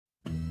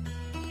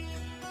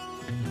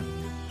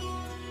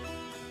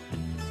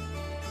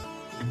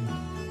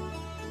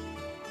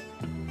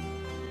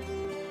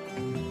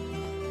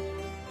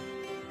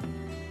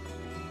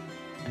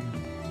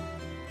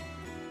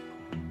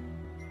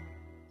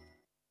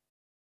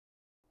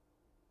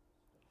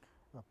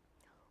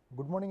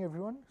Good morning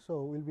everyone.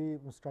 So, we will be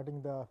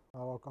starting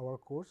our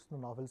course, the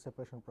novel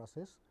separation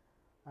process,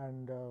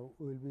 and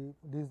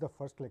this is the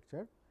first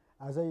lecture.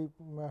 As I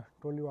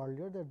told you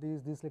earlier that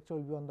this lecture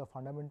will be on the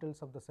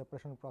fundamentals of the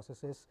separation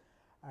processes,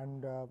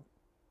 and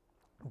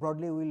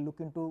broadly we will look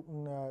into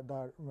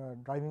the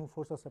driving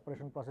force of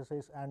separation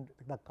processes and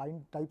the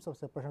types of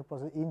separation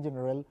process in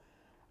general,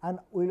 and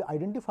we will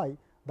identify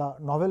the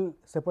novel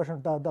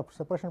separation the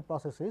separation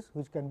processes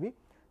which can be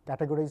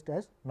categorized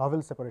as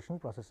novel separation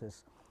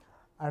processes.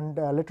 And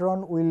later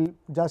on we will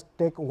just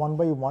take one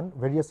by one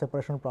various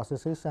separation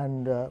processes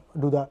and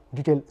do the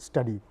detailed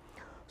study.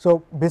 So,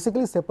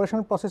 basically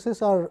separation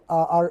processes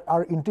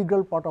are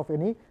integral part of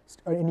any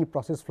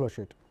process flow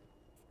sheet.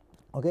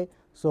 Okay.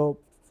 So,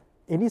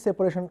 any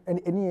separation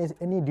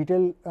any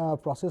detailed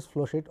process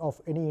flow sheet of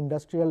any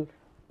industrial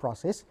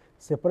process,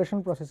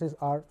 separation processes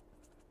are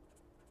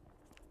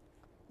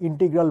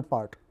integral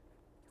part.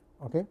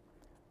 Okay.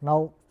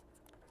 Now,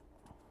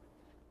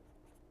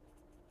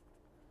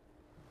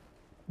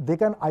 they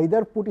can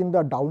either put in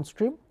the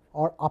downstream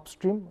or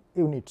upstream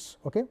units,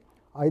 okay,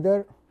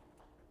 either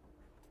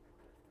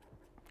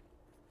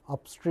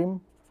upstream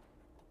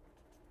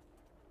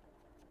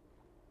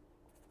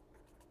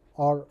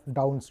or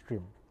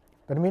downstream.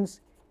 That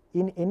means,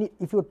 in any,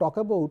 if you talk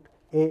about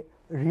a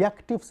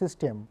reactive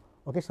system,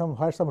 okay,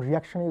 where some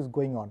reaction is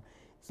going on.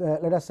 So,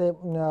 let us say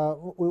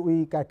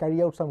we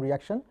carry out some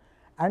reaction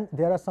and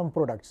there are some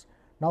products.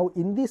 Now,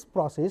 in this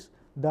process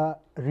the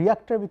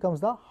reactor becomes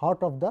the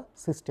heart of the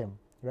system,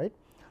 right.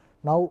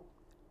 Now,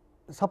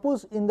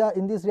 suppose in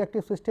this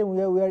reactive system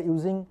we are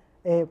using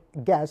a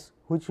gas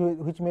which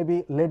may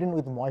be laden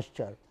with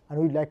moisture, and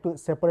we would like to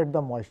separate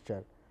the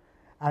moisture,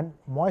 and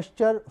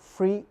moisture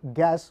free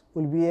gas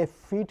will be a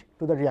feed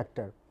to the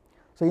reactor.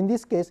 So, in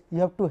this case you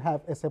have to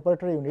have a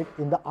separator unit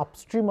in the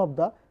upstream of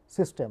the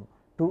system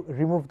to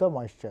remove the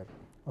moisture.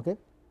 Okay.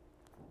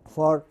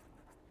 For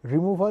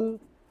removal,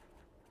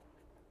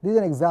 this is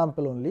an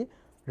example only,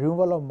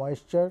 removal of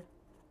moisture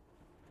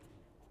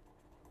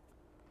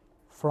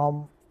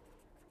from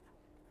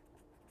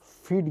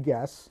feed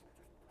gas,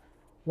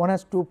 one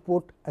has to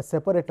put a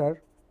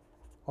separator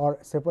or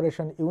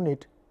separation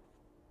unit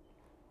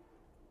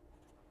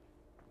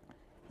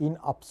in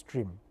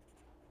upstream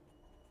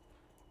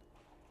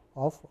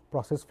of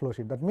process flow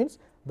sheet. That means,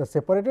 the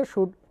separator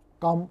should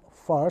come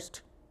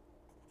first,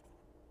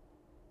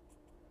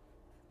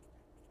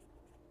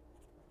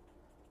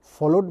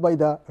 followed by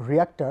the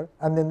reactor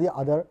and then the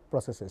other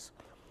processes.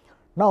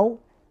 Now,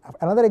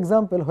 another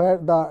example where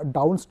the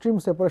downstream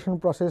separation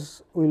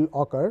process will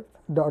occur,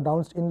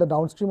 in the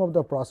downstream of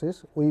the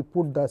process we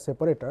put the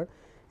separator,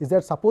 is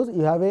that suppose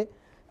you have a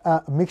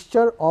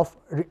mixture of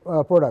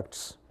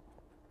products.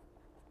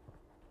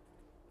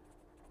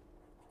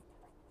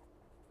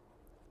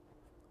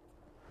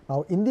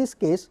 Now, in this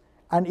case,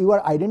 and you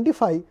are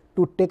identify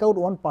to take out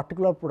one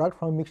particular product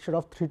from a mixture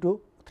of 3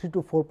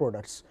 to 4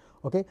 products,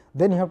 okay,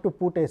 then you have to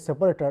put a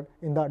separator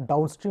in the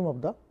downstream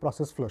of the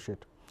process flow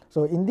sheet.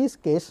 So, in this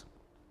case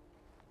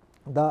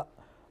the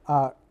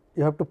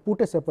you have to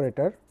put a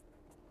separator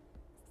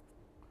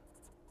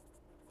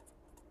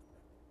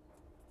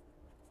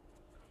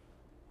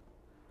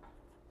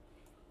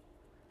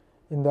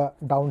in the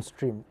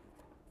downstream.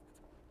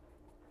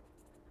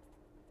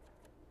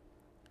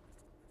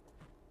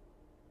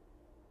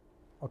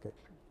 Okay.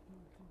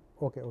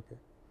 Okay. Okay.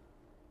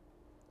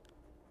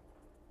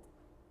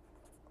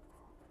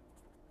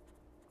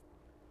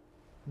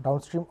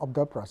 Downstream of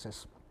the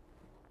process.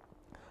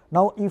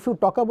 Now, if you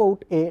talk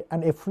about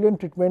an effluent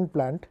treatment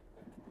plant,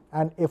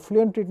 an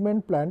effluent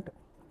treatment plant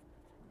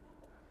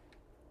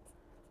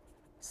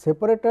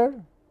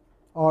separator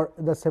or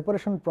the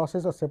separation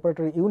process or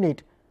separator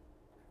unit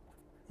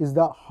is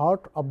the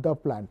heart of the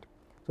plant.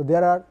 So,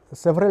 there are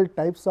several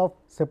types of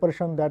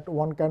separation that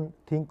one can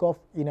think of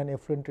in an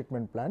effluent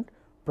treatment plant: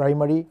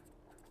 primary,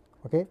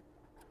 okay,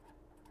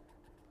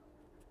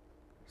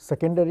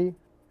 secondary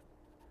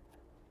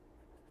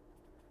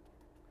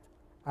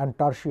and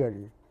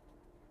tertiary.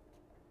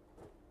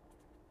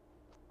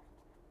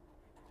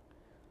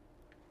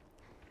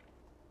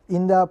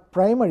 In the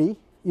primary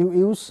you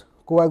use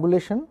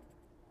coagulation,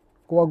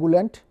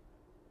 coagulant,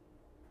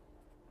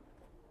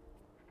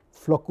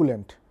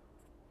 flocculant.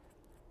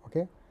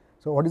 Okay.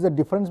 So, what is the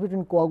difference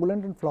between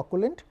coagulant and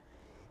flocculant?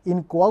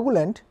 In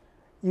coagulant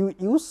you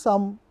use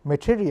some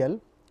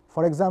material,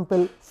 for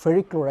example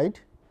ferric chloride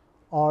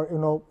or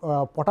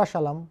potash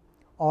alum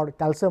or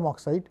calcium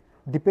oxide,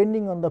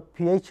 depending on the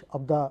pH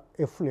of the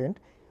effluent,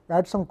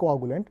 add some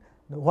coagulant.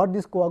 What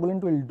this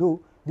coagulant will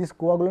do? These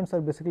coagulants are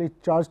basically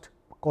charged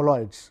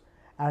colloids,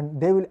 and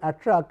they will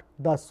attract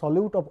the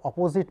solute of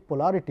opposite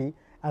polarity,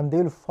 and they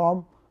will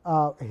form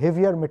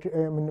heavier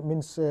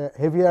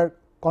heavier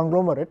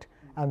conglomerate,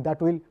 and that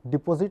will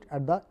deposit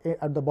at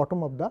the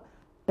bottom of the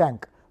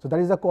tank. So, that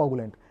is the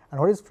coagulant.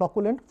 And what is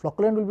flocculant?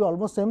 Flocculant will be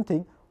almost same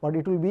thing, but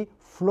it will be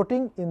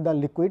floating in the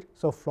liquid.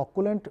 So,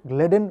 flocculant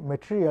laden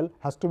material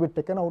has to be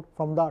taken out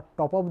from the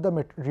top of the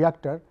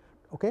reactor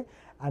okay,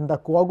 and the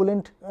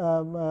coagulant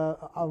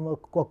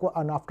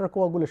and after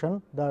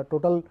coagulation the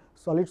total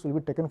solids will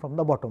be taken from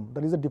the bottom.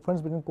 That is the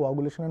difference between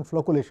coagulation and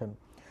flocculation.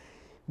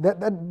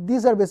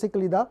 These are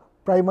basically the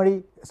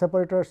primary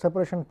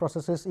separation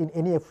processes in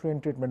any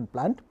effluent treatment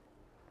plant.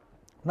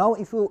 Now,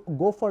 if you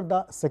go for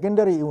the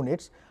secondary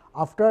units,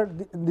 after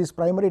this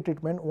primary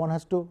treatment, one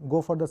has to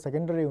go for the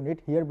secondary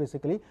unit. Here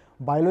basically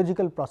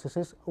biological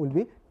processes will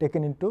be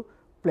taken into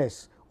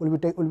place, will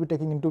be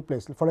taken into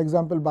place. For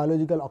example,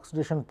 biological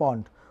oxidation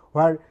pond,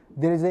 where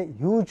there is a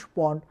huge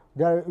pond,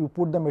 there you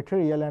put the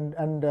material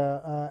and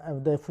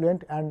the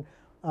effluent, and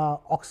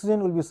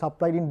oxygen will be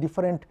supplied in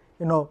different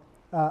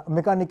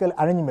mechanical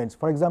arrangements.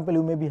 For example,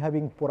 you may be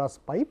having porous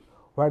pipe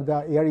where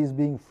the air is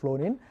being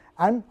flown in,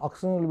 and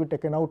oxygen will be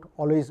taken out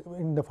always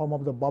in the form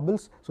of the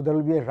bubbles. So, there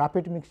will be a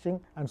rapid mixing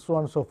and so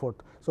on and so forth.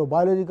 So,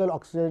 biological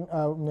oxygen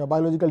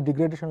biological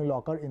degradation will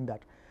occur in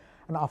that,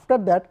 and after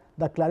that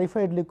the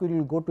clarified liquid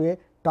will go to a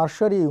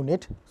tertiary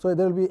unit. So,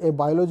 there will be a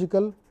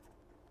biological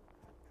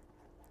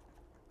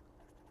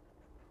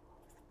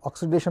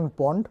oxidation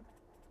pond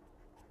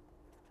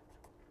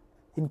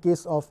in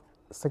case of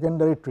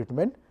secondary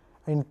treatment.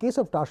 In case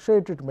of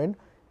tertiary treatment,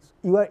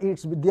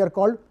 they are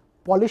called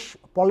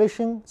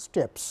polishing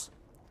steps.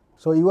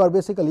 So, you are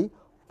basically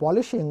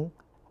polishing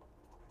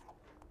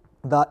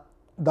the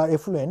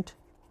effluent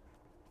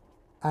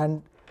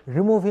and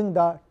removing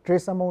the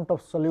trace amount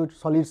of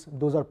solids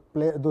those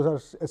are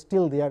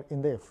still there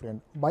in the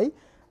effluent by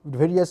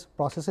various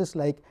processes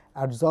like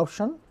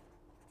adsorption,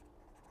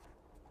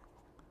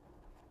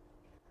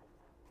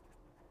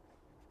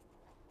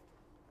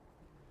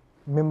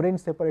 membrane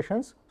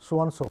separations, so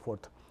on and so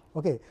forth.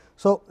 Okay.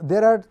 So,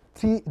 there are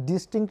three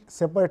distinct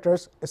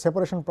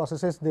separation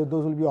processes, those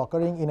will be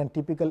occurring in a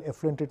typical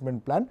effluent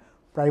treatment plant: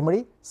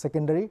 primary,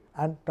 secondary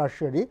and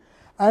tertiary.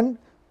 And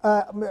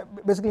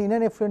basically in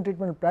an effluent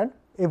treatment plant,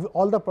 if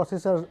all the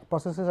processes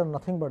are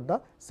nothing but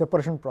the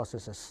separation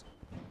processes.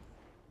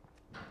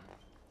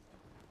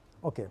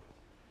 Okay.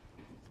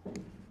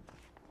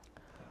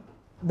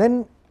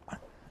 Then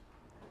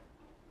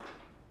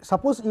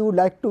suppose you would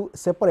like to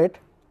separate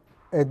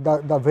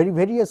the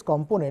various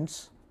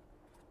components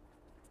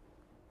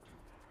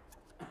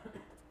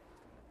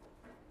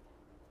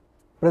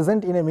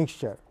present in a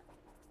mixture,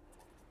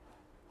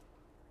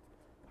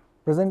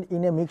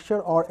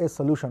 or a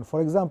solution. For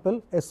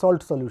example, a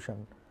salt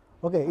solution.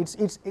 Okay,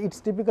 it's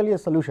typically a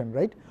solution,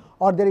 right?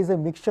 Or there is a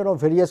mixture of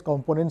various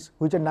components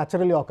which are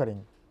naturally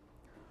occurring.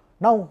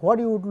 Now, what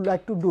you would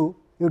like to do?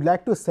 You would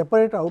like to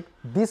separate out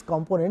these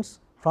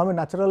components from a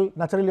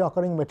naturally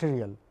occurring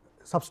material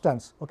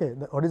substance. Okay,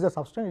 what is the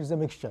substance? It is a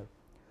mixture.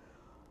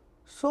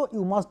 So,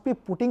 you must be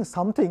putting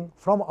something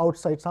from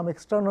outside, some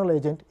external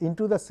agent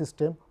into the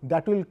system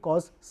that will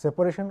cause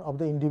separation of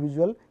the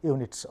individual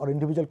units or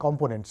individual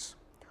components.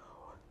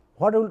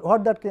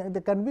 What that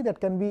can be? That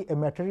can be a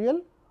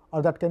material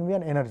or that can be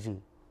an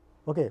energy.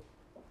 Okay.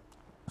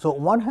 So,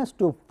 one has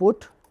to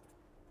put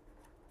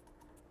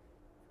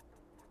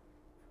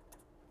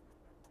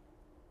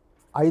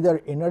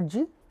either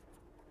energy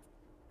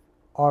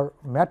or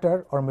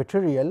matter or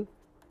material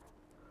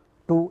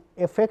to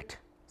effect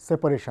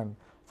separation.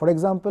 For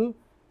example,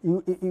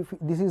 if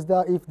this is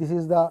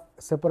the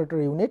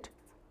separator unit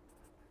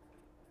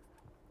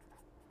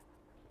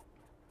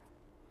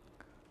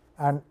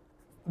and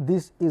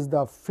this is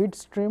the feed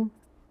stream,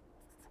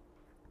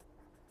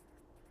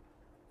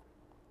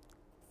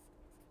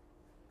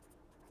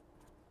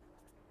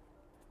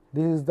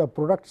 this is the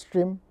product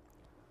stream,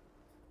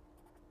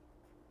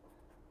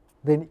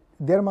 then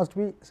there must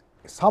be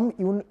some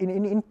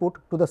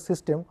input to the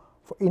system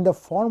in the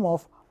form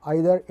of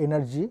either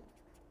energy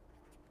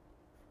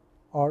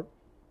or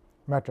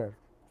matter.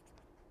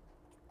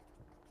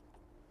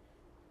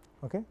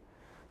 Okay.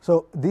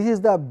 So, this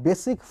is the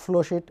basic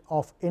flow sheet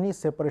of any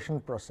separation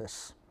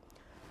process,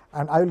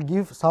 and I will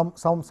give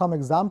some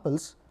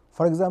examples.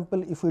 For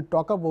example, if we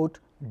talk about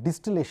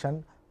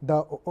distillation,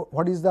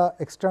 what is the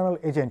external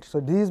agent? So,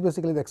 this is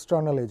basically the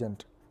external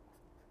agent.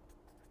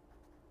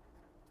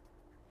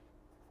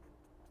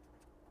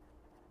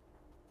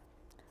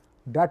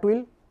 That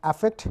will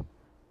affect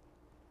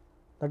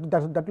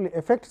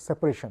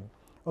separation.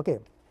 Okay.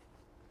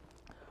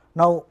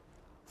 Now,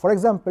 for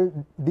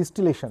example,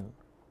 distillation.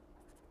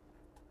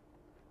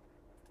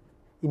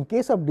 In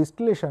case of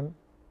distillation,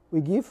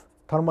 we give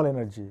thermal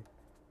energy.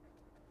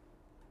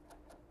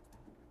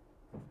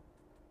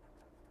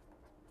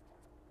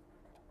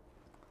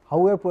 How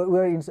we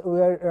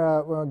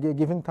are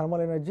giving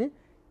thermal energy?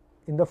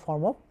 In the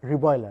form of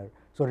reboiler.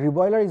 So,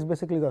 reboiler is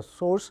basically the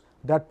source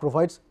that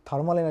provides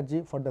thermal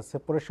energy for the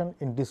separation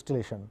in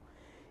distillation.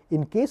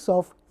 In case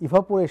of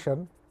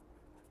evaporation,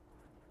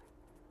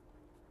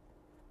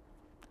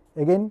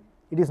 again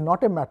it is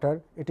not a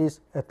matter, it is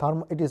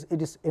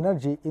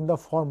energy in the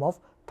form of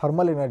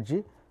thermal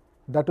energy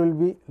that will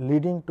be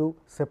leading to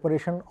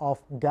separation of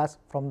gas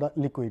from the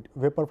liquid,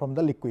 vapor from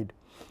the liquid.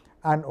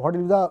 And what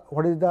is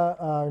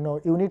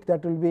the unit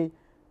that will be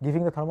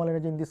giving the thermal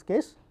energy in this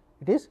case?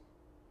 It is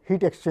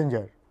heat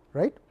exchanger,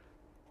 right.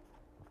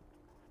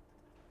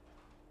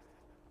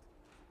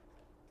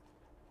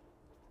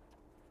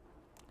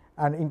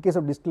 and in case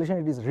of distillation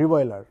it is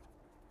reboiler.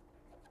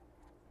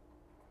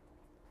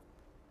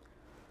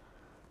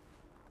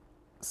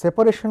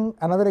 Separation,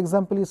 another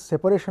example is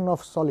separation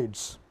of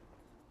solids.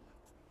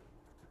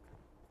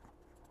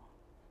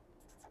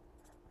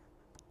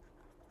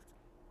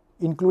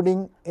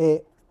 Including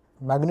a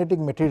magnetic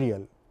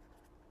material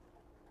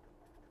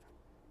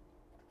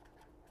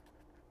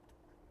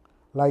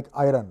like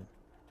iron.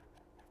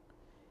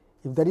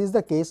 If that is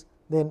the case,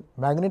 then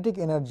magnetic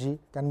energy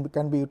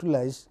can be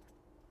utilized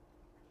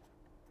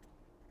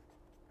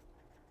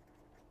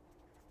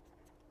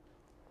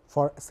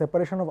for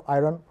separation of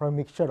iron from a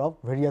mixture of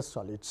various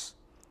solids.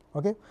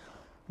 Okay.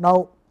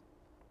 Now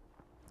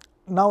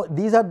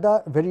these are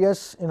the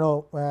various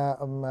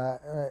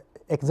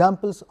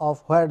examples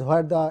of where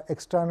the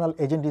external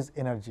agent is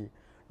energy.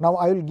 Now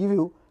I will give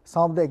you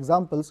some of the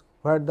examples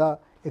where the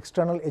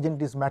external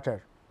agent is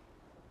matter.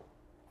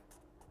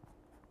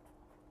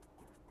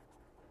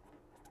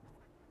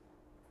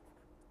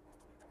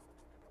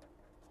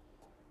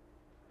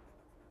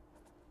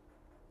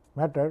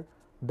 Matter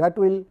that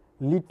will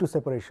lead to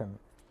separation.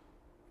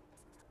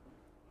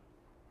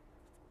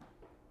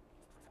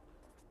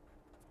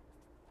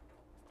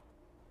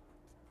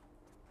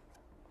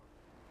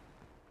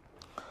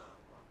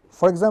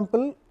 For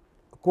example,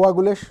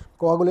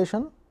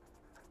 coagulation,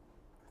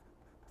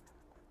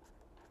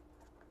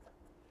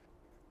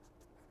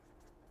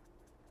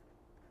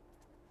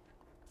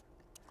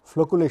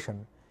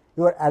 flocculation.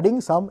 You are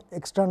adding some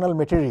external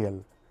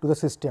material to the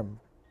system.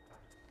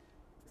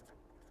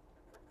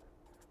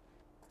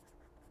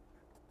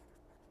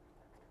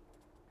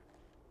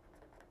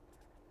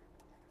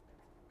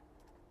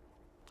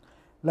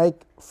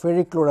 Like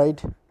ferric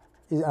chloride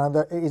is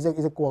another is a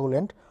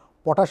coagulant,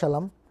 potash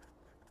alum,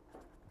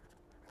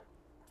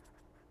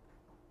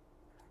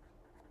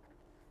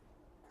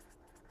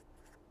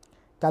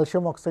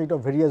 calcium oxide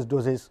of various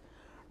doses.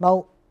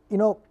 Now,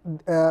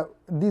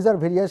 these are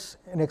various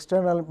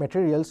external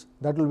materials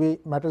that will be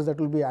matters that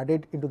will be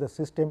added into the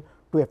system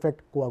to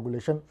affect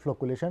coagulation,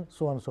 flocculation,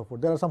 so on and so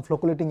forth. There are some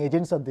flocculating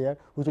agents are there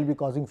which will be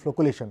causing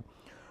flocculation.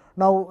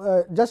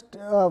 Now, just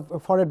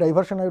for a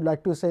diversion, I would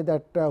like to say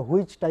that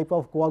which type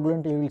of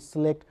coagulant you will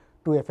select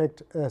to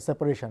affect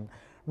separation.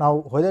 Now,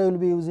 whether you will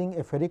be using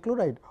a ferric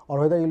chloride or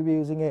whether you will be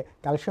using a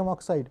calcium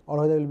oxide or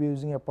whether you will be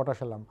using a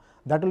potash alum,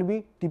 that will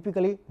be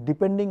typically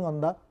depending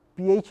on the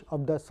pH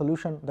of the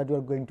solution that you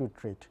are going to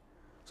treat.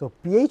 So,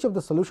 pH of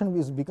the solution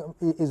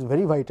is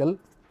very vital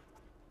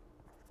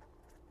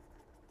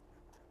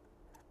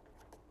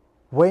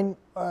when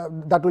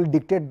that will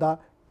dictate the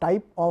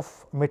type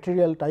of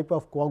material, type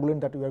of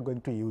coagulant that we are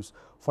going to use.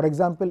 For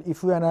example,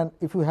 if you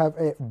have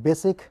a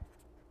basic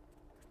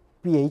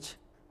pH,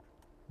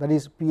 that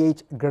is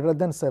pH greater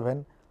than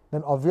 7,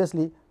 then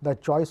obviously the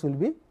choice will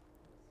be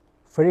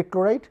ferric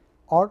chloride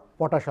or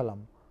potash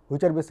alum,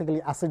 which are basically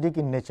acidic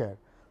in nature,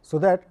 so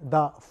that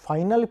the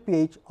final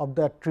pH of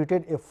the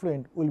treated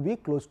effluent will be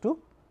close to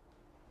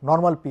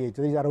normal pH,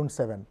 that is around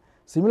 7.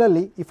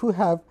 Similarly, if you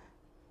have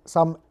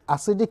some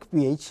acidic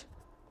pH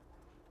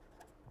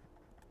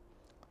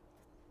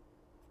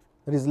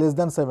that is less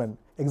than 7,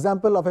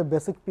 example of a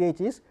basic pH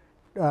is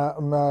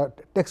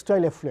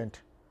textile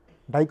effluent,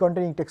 dye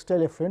containing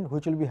textile effluent,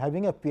 which will be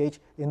having a pH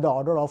in the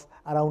order of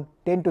around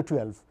 10 to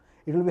 12.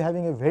 It will be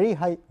having a very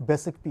high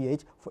basic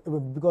pH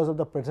because of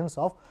the presence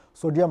of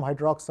sodium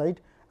hydroxide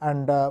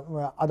and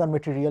other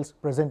materials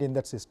present in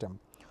that system.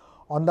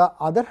 On the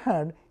other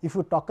hand, if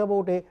you talk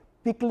about a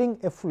pickling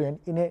effluent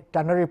in a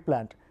tannery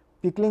plant,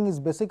 pickling is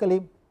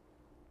basically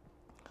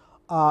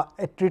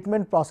a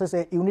treatment process,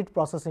 a unit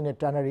process in a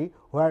tannery,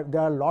 where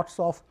there are lots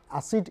of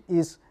acid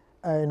is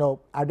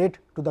added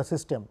to the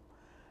system,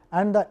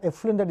 and the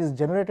effluent that is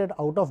generated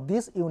out of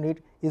this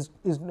unit is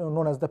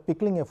known as the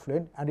pickling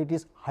effluent, and it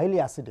is highly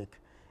acidic.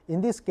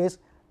 In this case,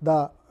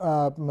 the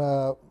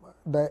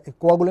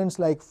coagulants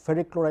like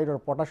ferric chloride or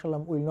potash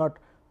alum will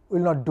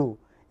not do.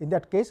 In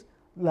that case,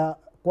 the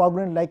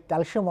coagulant like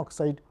calcium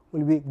oxide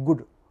will be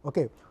good.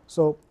 Okay.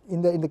 So,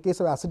 in the case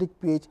of acidic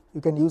pH,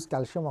 you can use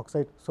calcium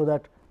oxide, so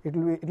that it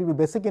will be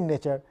basic in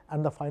nature,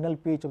 and the final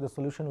pH of the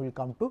solution will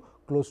come to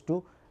close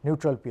to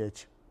neutral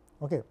pH.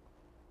 Okay.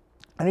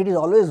 And it is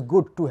always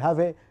good to have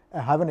an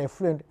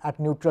effluent at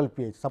neutral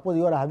pH. Suppose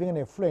you are having an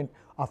effluent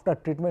after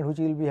treatment which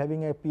will be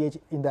having a pH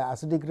in the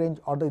acidic range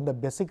or in the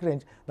basic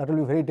range, that will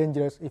be very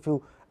dangerous if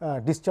you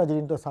discharge it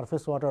into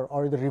surface water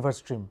or in the river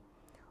stream.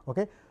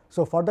 Okay.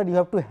 So, for that you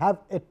have to have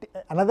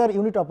another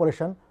unit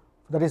operation,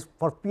 that is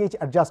for pH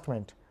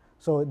adjustment.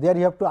 So, there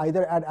you have to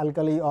either add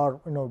alkali or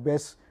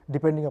base,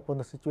 depending upon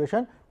the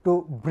situation,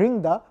 to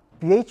bring the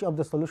pH of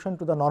the solution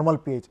to the normal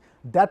pH.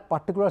 That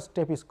particular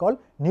step is called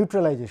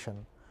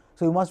neutralization.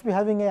 So, you must be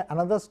having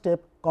another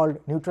step called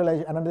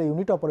neutralization, another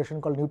unit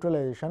operation called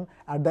neutralization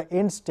at the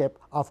end step,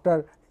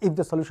 after if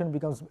the solution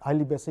becomes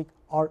highly basic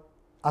or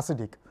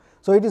acidic.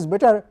 So, it is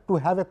better to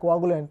have a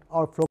coagulant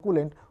or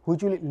flocculant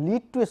which will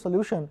lead to a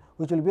solution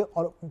which will be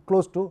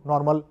close to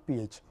normal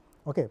pH.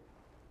 Okay.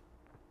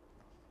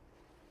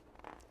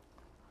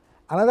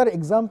 Another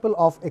example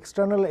of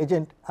external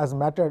agent as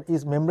matter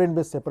is membrane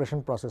based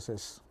separation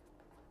processes.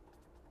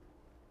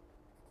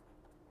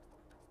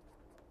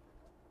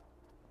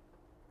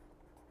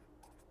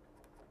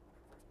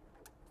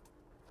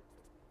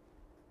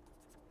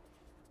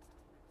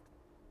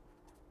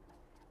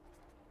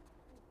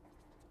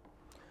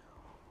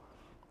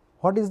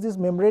 What is this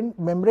membrane?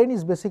 Membrane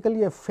is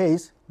basically a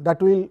phase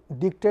that will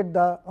dictate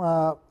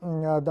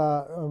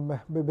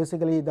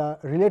basically the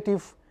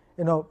relative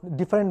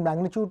different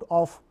magnitude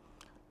of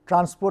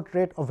transport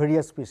rate of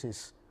various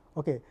species.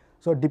 Okay.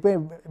 So,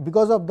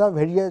 because of the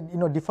various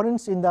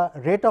difference in the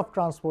rate of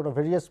transport of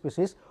various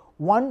species,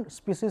 one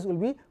species will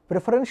be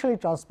preferentially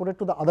transported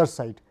to the other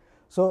side.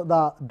 So,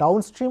 the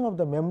downstream of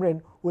the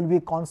membrane will be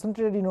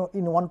concentrated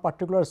in one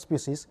particular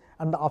species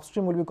and the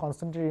upstream will be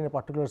concentrated in a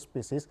particular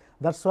species.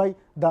 That is why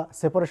the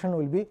separation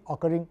will be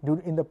occurring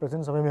in the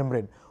presence of a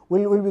membrane.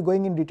 We will be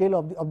going in detail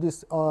of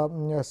this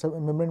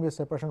membrane based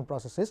separation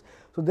processes.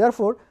 So,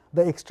 therefore,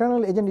 the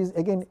external agent is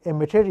again a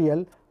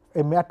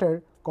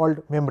matter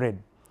called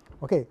membrane.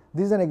 Okay.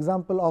 This is an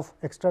example of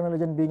external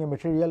agent being a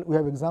material. We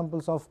have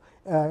examples of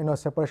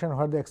separation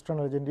where the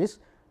external agent is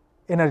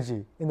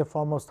energy in the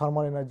form of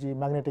thermal energy,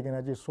 magnetic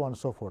energy, so on and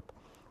so forth.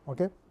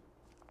 Okay.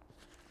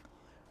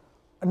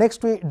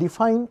 Next, we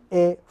define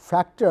a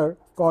factor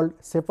called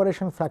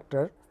separation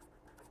factor.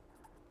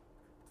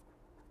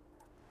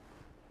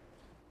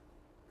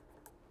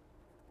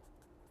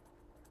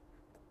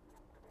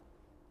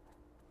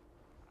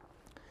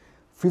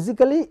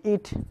 Physically,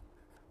 it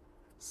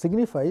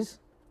signifies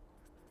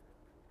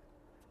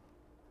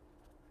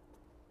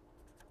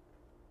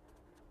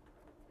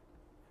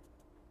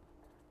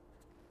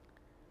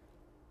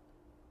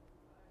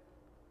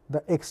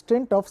the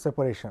extent of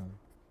separation.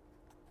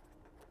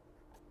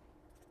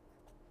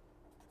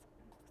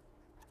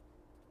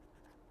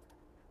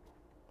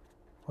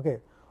 Okay.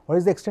 What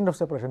is the extent of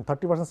separation?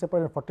 30%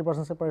 separation,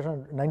 40%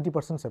 separation,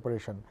 90%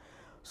 separation.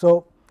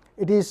 So,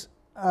 it is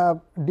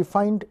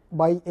defined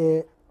by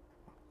a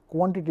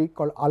quantity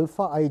called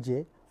alpha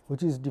ij,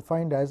 which is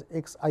defined as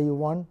x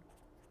I1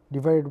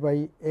 divided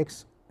by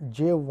x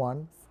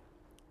j1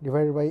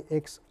 divided by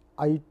x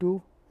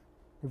I2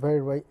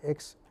 divided by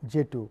x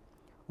j2.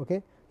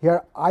 Okay.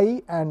 Here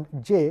I and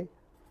j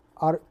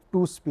are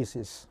two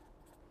species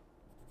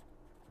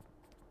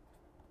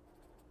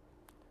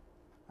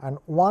and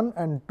 1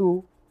 and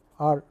 2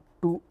 are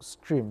two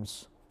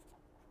streams.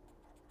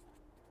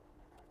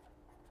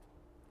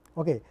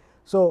 Okay.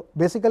 So,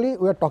 basically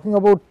we are talking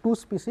about two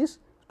species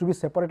to be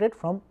separated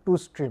from two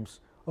streams.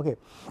 Okay.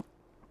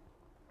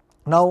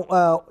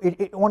 Now,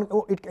 it will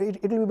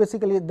be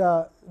basically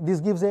this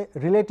gives a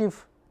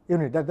relative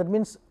unit, that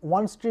means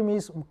one stream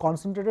is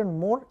concentrated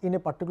more in a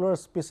particular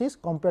species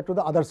compared to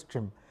the other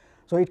stream.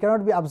 So, it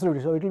cannot be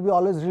absolute. So, it will be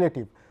always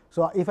relative.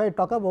 So, if I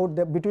talk about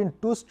between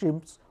two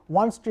streams,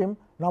 one stream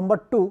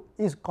number 2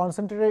 is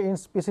concentrated in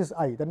species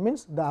I, that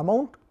means the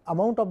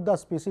amount of the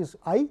species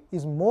I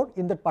is more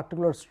in that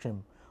particular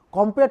stream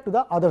compared to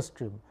the other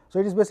stream. So,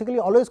 it is basically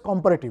always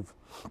comparative.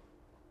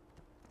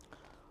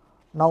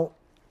 Now,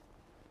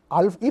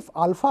 if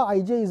alpha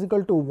ij is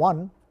equal to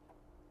 1,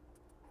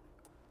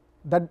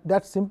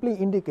 that simply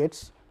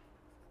indicates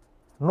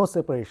no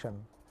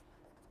separation.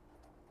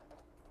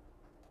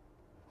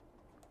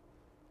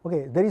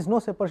 Okay, there is no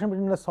separation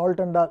between the salt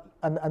and the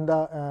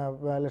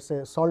let us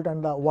say salt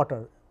and the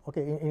water.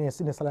 Okay, in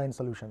a saline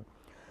solution,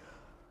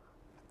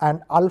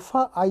 and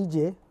alpha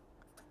ij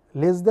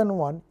less than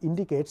 1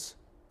 indicates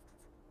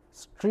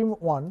stream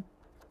 1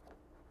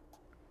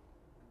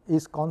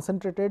 is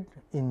concentrated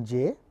in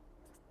J,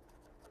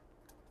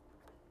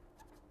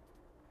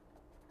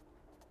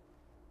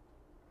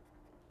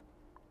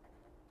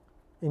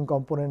 in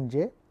component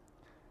J,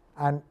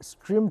 and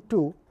stream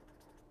 2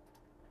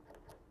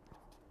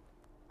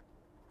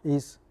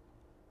 is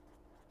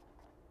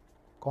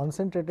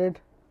concentrated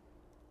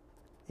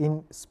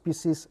in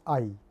species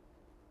I,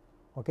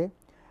 okay,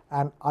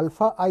 and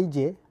alpha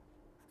ij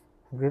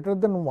greater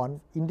than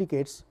 1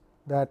 indicates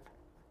that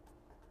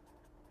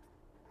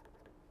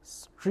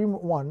stream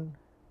 1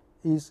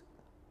 is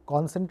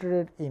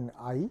concentrated in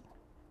I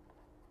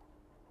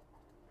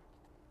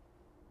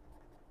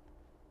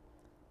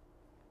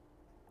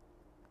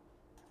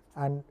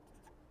and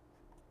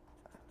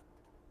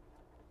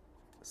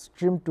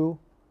stream 2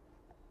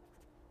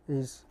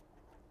 is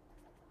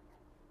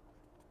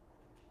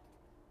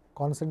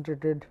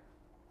concentrated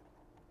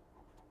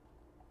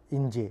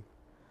in J.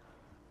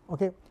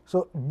 Okay.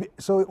 So,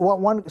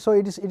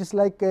 it is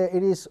like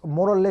it is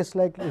more or less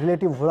like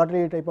relative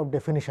volatility type of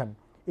definition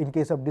in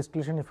case of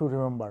distillation, if you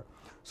remember.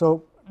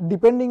 So,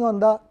 depending on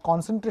the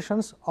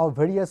concentrations of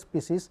various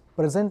species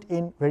present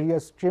in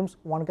various streams,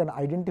 one can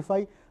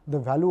identify the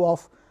value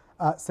of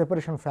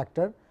separation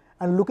factor,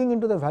 and looking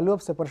into the value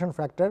of separation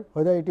factor,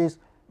 whether it is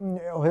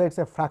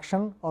a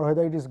fraction or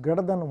whether it is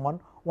greater than 1,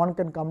 one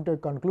can come to a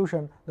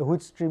conclusion that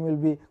which stream will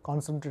be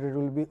concentrated,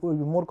 will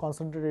be more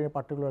concentrated in a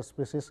particular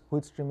species,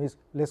 which stream is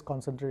less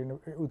concentrated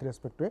with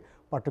respect to a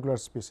particular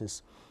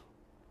species.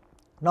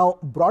 Now,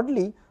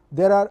 broadly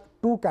there are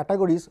two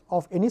categories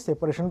of any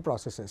separation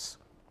processes.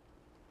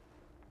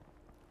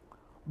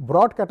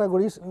 Broad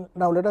categories.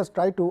 Now, let us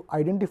try to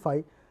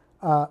identify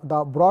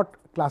the broad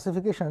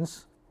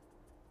classifications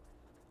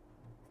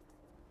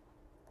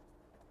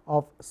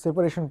of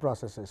separation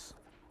processes.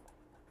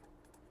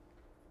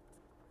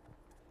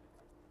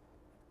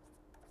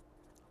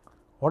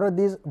 What are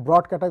these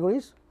broad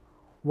categories?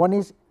 One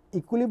is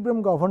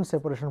equilibrium governed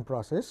separation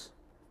process,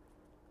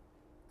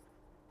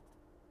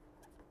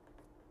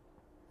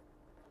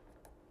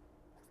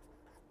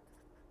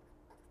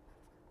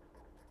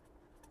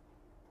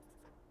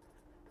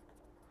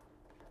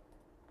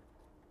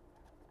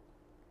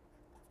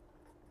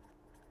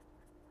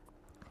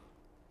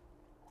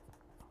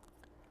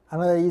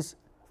 another is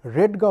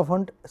rate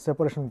governed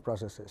separation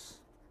processes.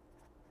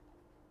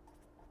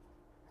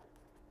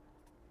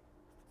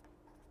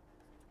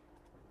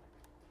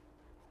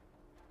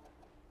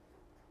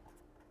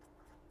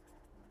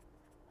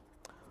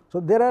 So,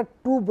 there are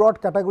two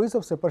broad categories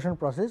of separation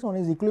process. One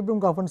is equilibrium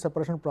governed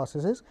separation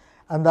processes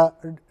and the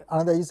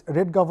another is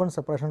rate governed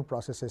separation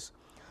processes.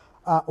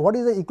 What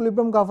is the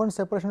equilibrium governed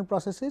separation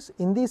processes?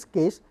 In this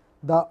case,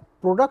 the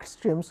product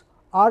streams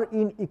are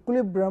in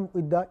equilibrium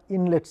with the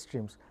inlet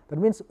streams. That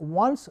means,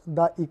 once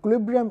the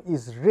equilibrium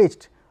is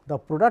reached, the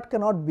product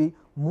cannot be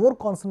more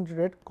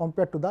concentrated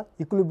compared to the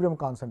equilibrium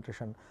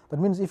concentration. That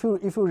means, if you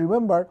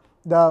remember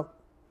the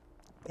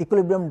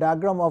equilibrium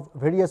diagram of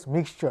various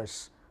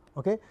mixtures.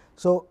 Okay.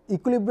 So,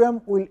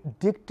 equilibrium will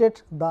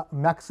dictate the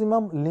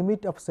maximum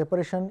limit of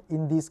separation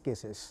in these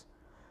cases.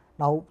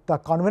 Now, the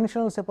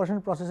conventional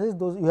separation processes,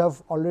 those you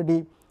have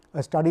already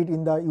studied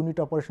in the unit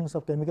operations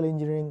of chemical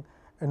engineering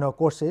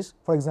courses.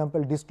 For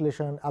example,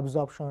 distillation,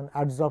 absorption,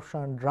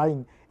 adsorption,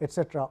 drying,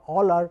 etc.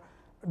 all are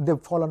they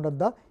fall under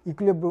the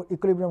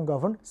equilibrium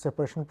governed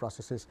separation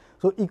processes.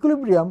 So,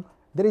 equilibrium,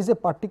 there is a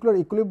particular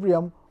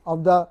equilibrium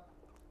of a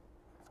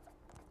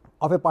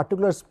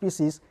particular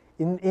species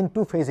in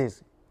two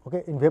phases.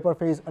 Okay, in vapor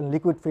phase and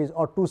liquid phase,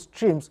 or two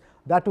streams,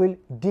 that will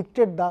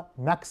dictate the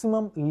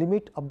maximum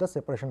limit of the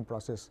separation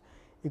process.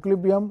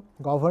 Equilibrium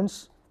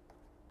governs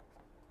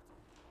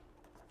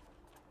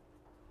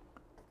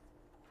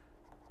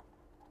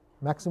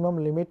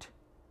maximum limit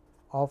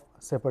of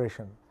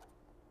separation.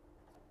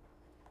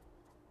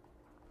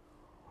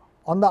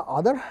 On the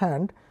other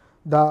hand,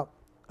 the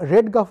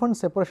rate governed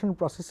separation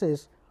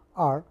processes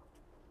are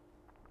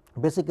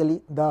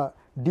basically the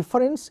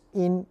difference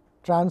in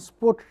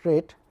transport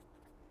rate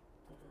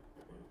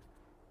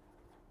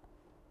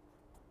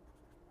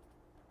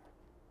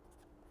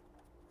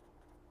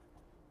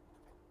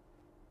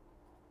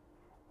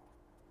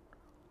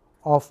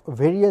of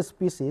various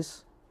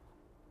species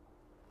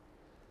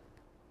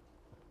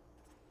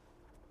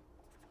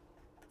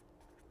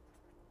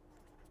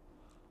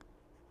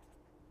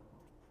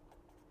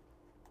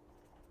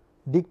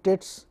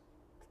dictates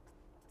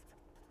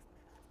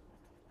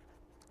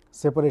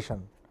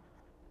separation.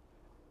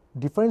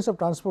 Difference of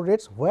transport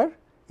rates where?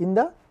 In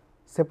the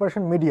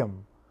separation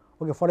medium.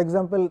 Okay. For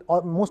example,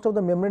 most of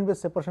the membrane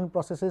based separation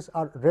processes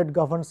are rate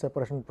governed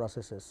separation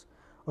processes.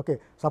 Okay.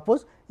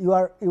 Suppose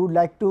you would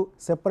like to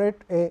separate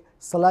a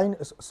saline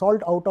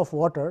salt out of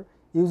water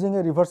using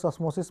a reverse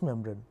osmosis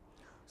membrane.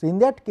 So, in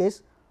that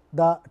case,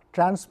 the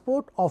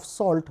transport of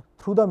salt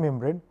through the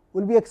membrane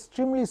will be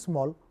extremely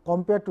small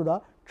compared to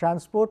the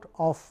transport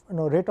of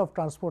rate of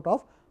transport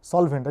of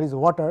solvent, that is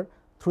water,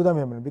 through the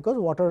membrane, because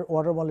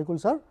water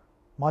molecules are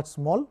much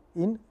small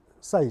in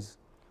size.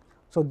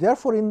 So,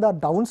 therefore, in the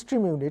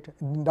downstream unit,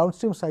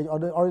 downstream side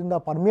or in the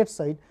permeate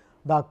side,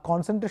 the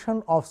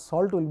concentration of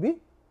salt will be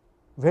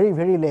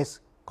very less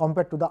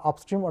compared to the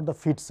upstream or the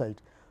feed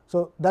side.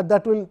 So,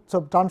 that will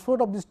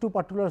transport of these two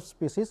particular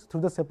species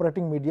through the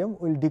separating medium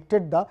will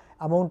dictate the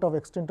amount of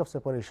extent of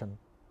separation.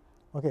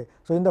 Okay.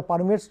 So, in the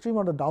permeate stream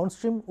or the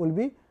downstream will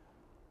be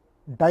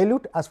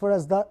dilute as far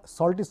as the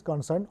salt is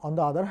concerned. On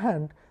the other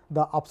hand,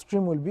 the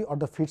upstream will be or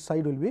the feed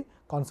side will be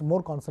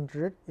more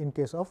concentrated in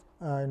case of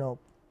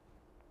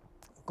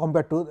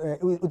compared to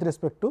with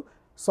respect to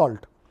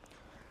salt.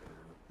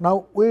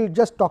 Now, we will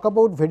just talk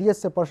about various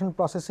separation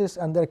processes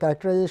and their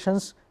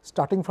characterizations,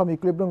 starting from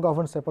equilibrium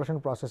governed separation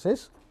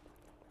processes.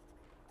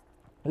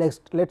 Let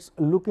us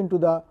look into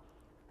the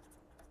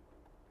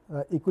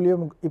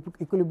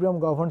equilibrium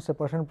governed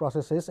separation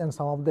processes and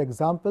some of the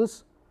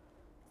examples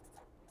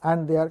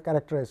and their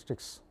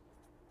characteristics.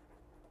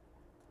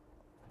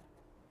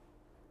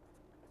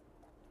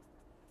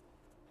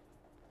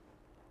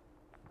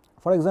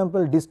 For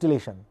example,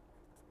 distillation.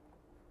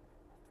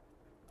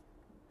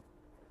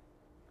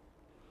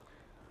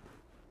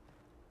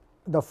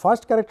 The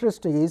first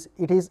characteristic is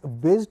it is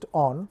based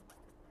on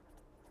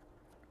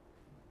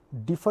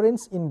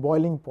difference in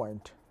boiling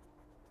point.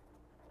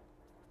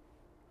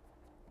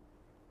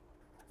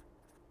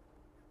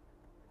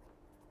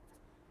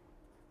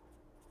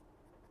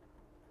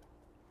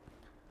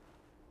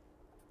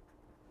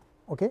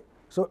 Okay.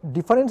 So,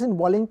 difference in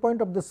boiling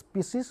point of the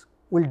species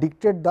will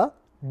dictate the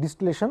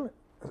distillation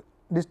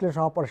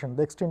operation,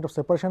 the extent of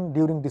separation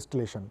during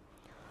distillation.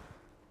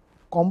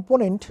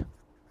 Component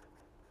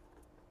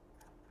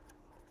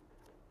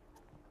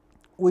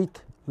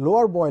with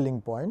lower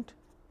boiling point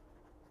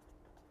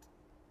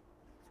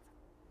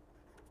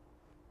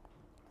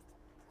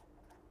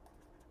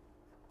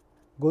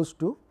goes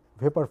to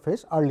vapor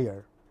phase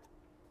earlier.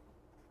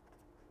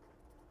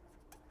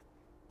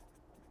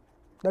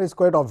 That is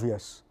quite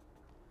obvious.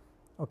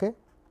 Okay.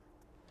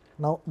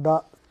 Now,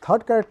 the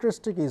third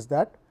characteristic is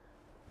that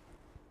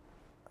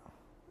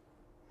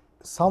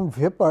some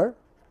vapor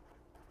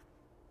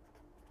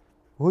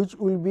which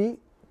will be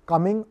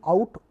coming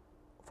out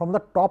from the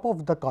top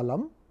of the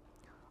column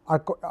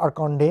are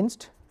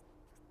condensed,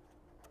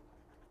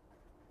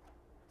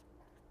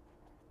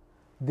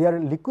 they are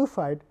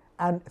liquefied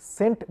and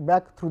sent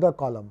back through the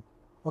column.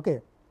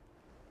 Okay.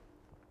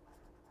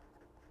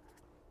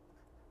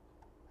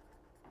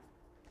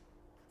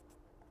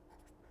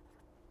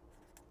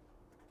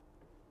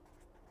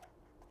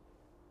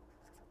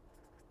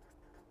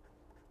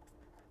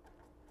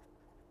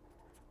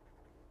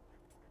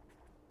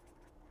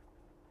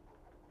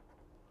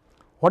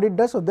 What it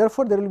does, so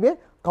therefore, there will be a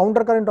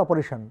counter current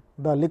operation.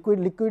 The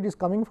liquid is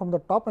coming from the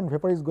top and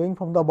vapor is going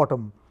from the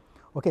bottom.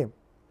 Okay.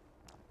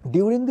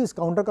 During this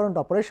counter current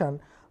operation,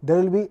 there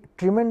will be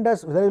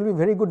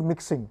very good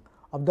mixing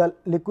of the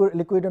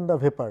liquid and the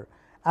vapor,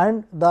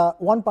 and the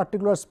one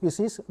particular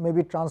species may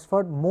be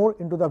transferred more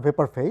into the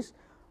vapor phase,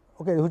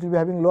 okay, which will be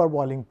having lower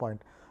boiling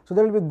point. So,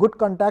 there will be good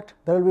contact,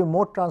 there will be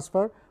more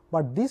transfer,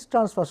 but this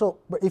transfer. So,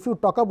 if you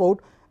talk about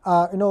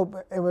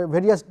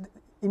various,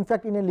 in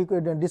fact, in a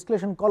liquid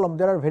distillation column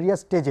there are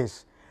various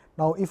stages.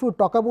 Now, if you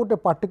talk about a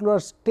particular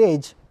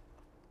stage,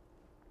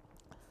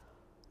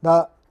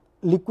 the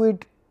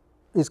liquid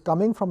is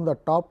coming from the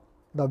top,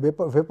 the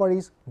vapor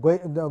is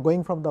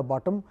going from the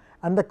bottom,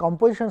 and the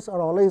compositions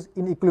are always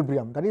in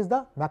equilibrium. That is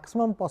the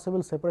maximum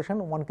possible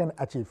separation one can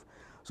achieve.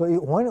 So,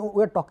 when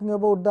we are talking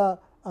about the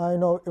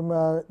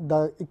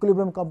the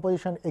equilibrium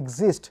composition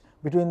exists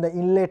between the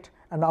inlet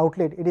and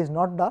outlet, it is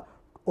not the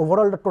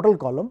overall the total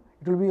column,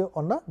 it will be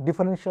on the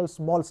differential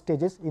small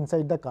stages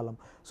inside the column.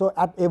 So,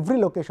 at every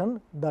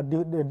location the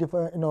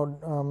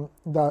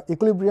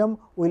equilibrium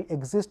will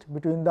exist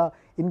between the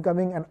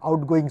incoming and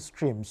outgoing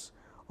streams.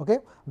 Okay.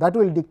 That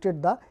will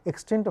dictate the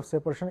extent of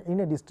separation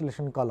in a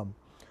distillation column.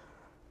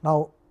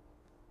 Now,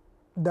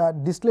 the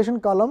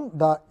distillation column,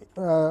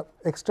 the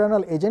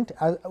external agent,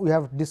 as we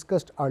have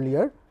discussed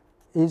earlier,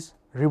 is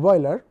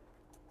reboiler.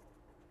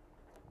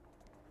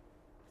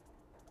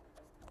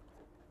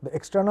 The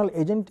external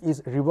agent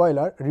is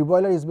reboiler.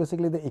 Reboiler is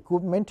basically the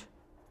equipment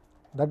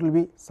that will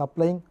be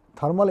supplying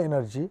thermal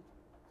energy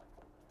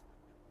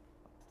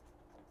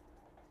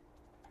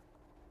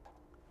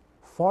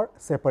for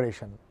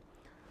separation.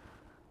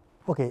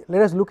 Okay,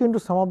 let us look into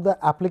some of the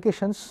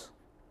applications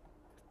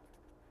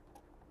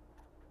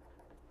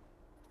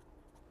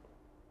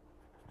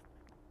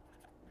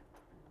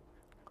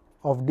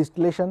of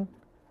distillation.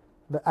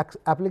 The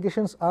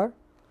applications are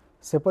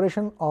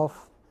separation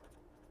of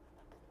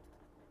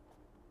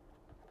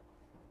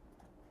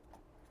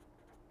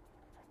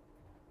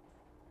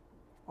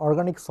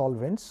organic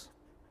solvents,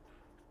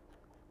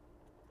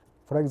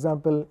 for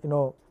example,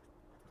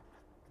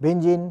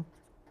 benzene,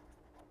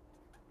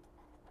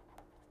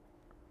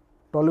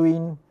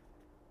 toluene,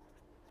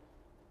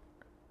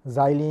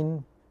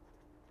 xylene,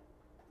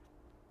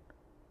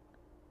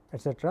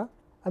 etc.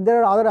 And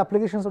there are other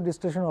applications of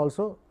distillation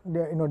also,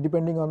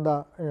 depending on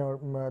the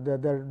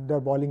their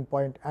boiling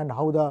point and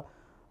how the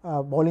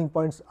boiling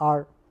points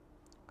are,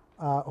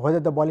 whether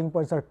the boiling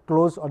points are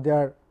close or they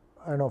are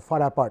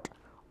far apart.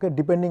 Okay,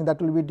 that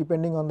will be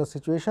depending on the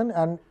situation,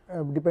 and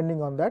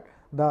depending on that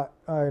the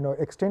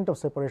extent of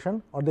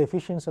separation or the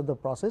efficiency of the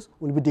process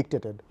will be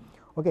dictated.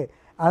 Okay.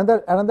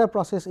 Another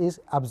process is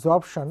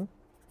absorption.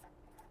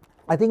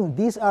 I think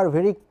these are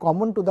very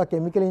common to the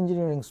chemical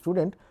engineering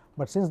student,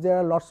 but since there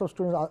are lots of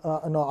students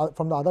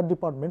from the other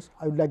departments,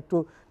 I would like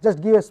to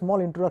just give a small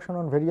introduction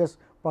on various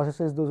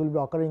processes. Those will be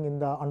occurring in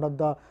the under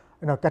the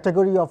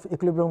category of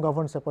equilibrium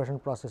governed separation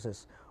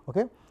processes.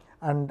 Okay.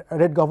 And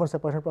rate governed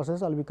separation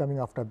process I will be coming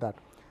after that.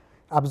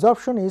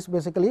 Absorption is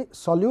basically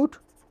solute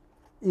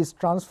is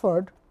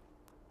transferred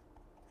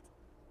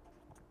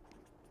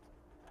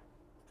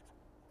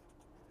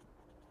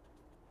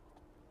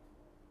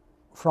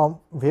from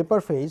vapor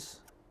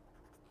phase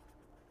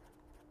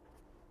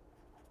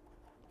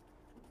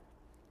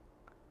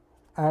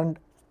and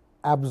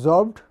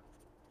absorbed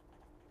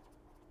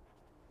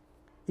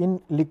in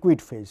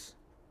liquid phase.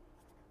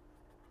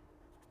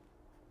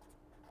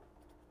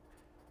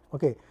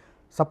 Okay.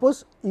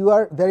 Suppose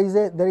there is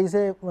a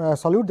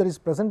solute that is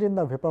present in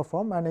the vapor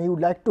form, and you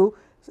would like to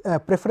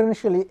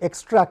preferentially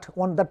extract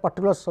that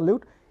particular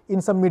solute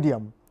in some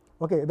medium.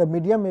 Okay. The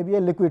medium may be a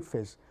liquid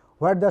phase,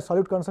 where the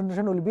solute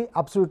concentration will be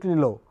absolutely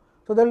low.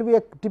 So, there will be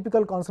a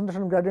typical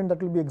concentration gradient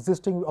that will be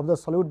existing of the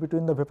solute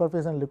between the vapor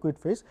phase and liquid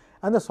phase,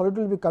 and the solute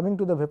will be coming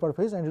to the vapor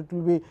phase, and it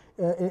will be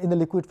in the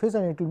liquid phase,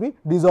 and it will be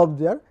dissolved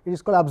there. It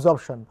is called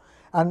absorption.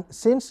 And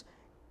since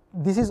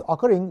this is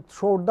occurring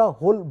throughout the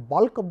whole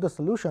bulk of the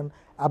solution,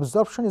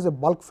 absorption is a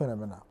bulk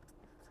phenomena.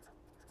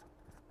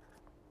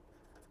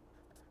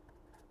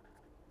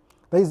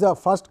 That is the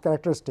first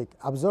characteristic.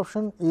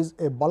 Absorption is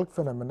a bulk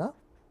phenomena.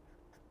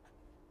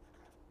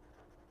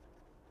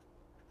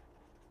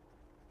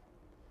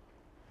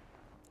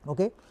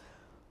 Okay.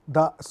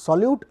 The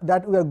solute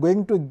that we are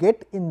going to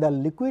get in the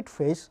liquid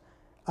phase,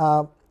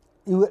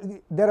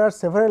 there are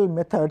several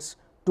methods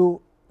to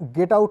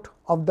get out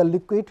of the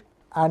liquid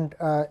and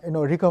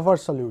recover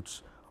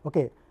solutes.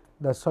 Okay.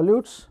 The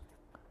solutes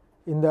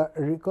in the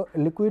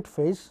liquid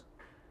phase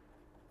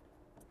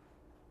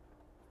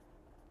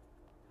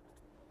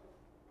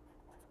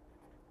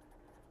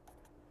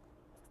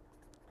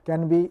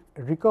can be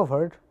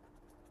recovered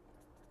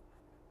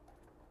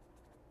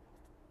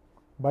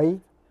by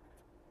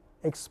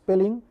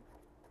expelling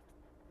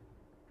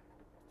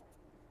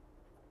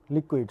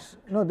liquids.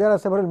 There are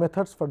several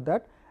methods for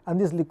that, and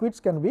these liquids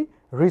can be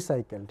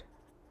recycled.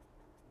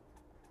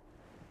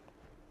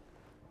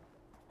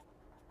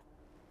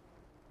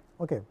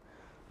 Okay.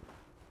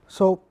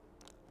 So,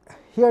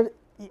 here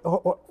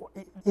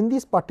in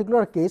this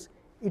particular case,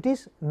 it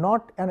is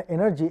not an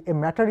energy, a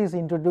matter is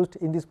introduced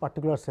in this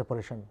particular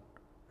separation,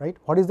 right.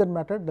 What is that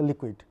matter? The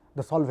liquid,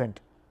 the solvent.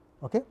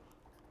 Okay.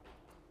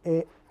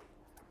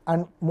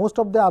 And most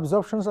of the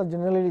absorptions are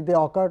generally they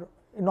occur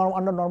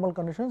under normal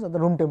conditions at the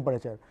room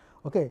temperature.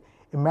 Okay.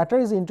 A matter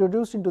is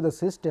introduced into the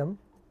system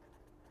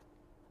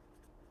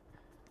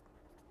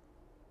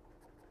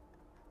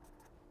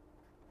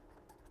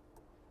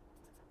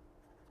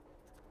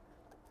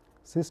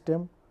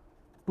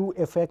to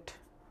effect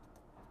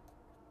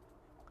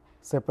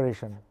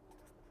separation.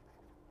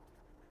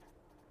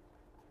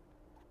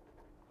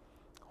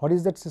 What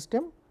is that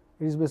system?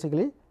 It is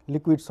basically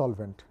liquid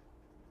solvent.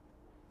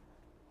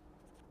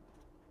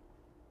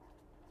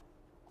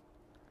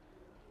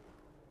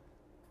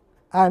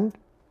 And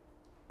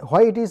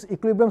why it is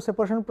equilibrium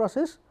separation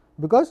process?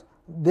 Because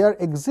there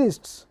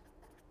exists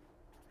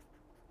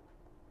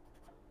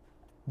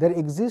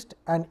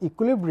an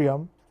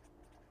equilibrium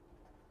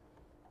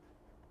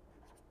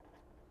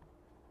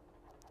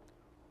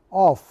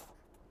of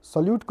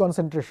solute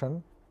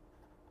concentration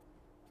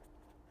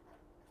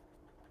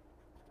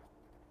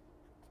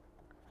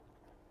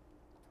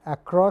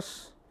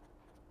across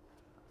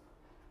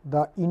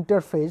the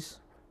interface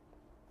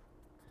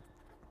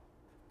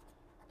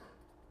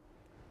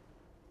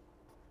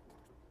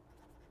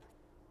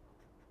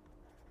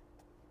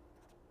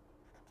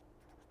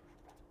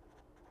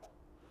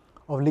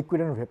of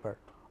liquid and vapor.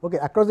 Okay.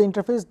 Across the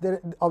interface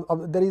there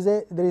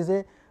is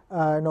a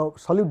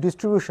solute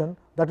distribution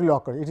that will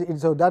occur.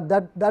 So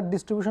that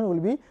distribution will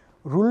be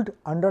ruled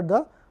under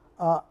the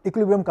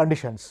equilibrium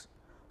conditions.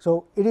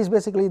 So, it is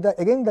basically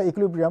again the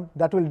equilibrium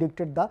that will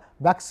dictate the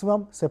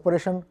maximum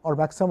separation or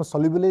maximum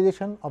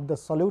solubilization of the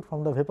solute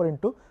from the vapor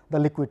into the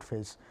liquid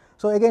phase.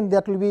 So, again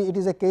that will be, it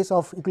is a case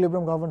of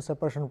equilibrium governed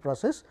separation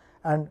process,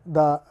 and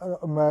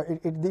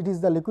it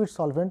is the liquid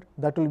solvent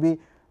that will be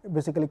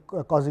basically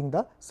causing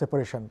the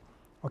separation.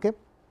 Okay.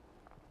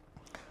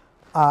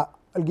 I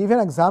will give you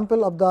an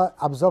example of the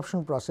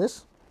absorption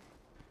process.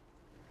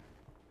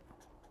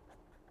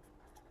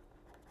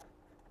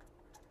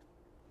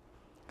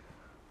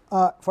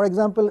 For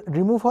example,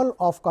 removal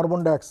of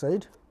carbon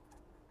dioxide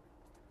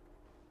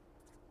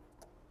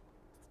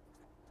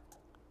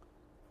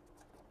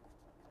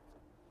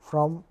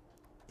from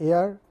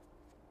air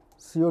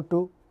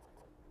CO2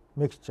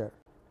 mixture.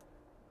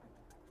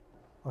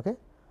 Okay.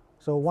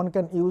 So, one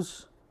can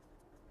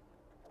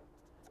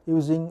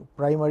using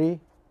primary,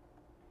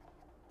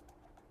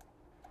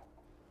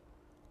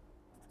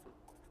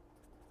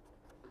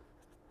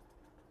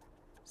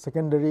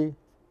 secondary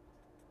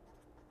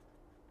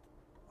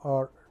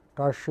or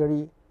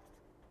tertiary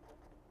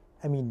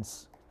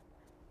amines.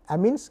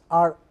 Amines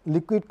are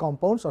liquid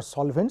compounds or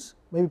solvents,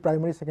 maybe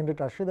primary, secondary,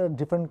 tertiary. There are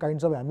different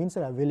kinds of amines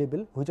are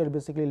available, which are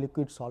basically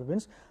liquid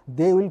solvents.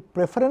 They will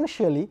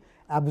preferentially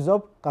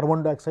absorb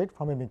carbon dioxide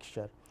from a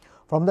mixture.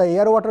 From the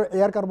air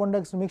carbon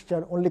dioxide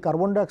mixture, only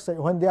carbon dioxide,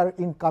 when they are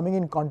coming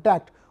in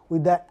contact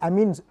with the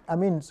amines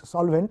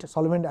solvent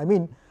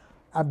amine,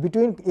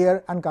 between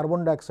air and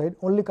carbon dioxide,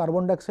 only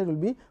carbon dioxide will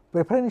be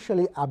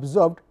preferentially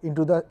absorbed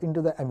into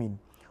the amine.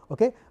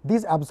 Okay.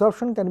 This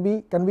absorption can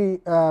be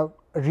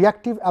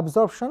reactive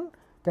absorption,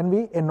 can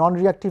be a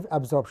non-reactive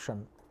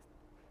absorption.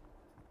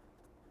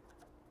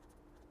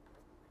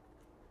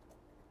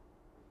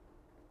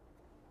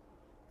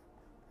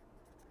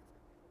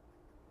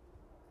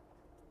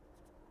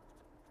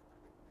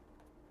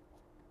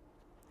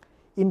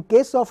 In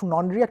case of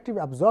non-reactive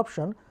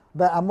absorption,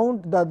 the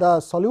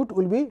solute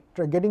will be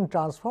getting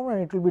transformed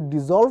and it will be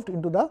dissolved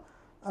into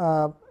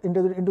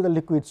the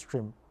liquid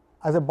stream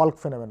as a bulk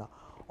phenomena.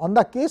 On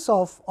the case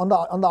of on the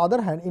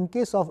other hand, in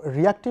case of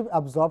reactive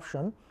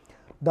absorption,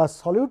 the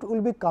solute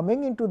will be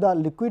coming into the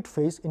liquid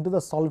phase, into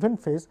the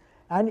solvent phase,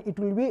 and it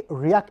will be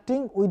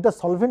reacting with the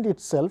solvent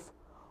itself,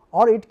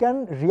 or it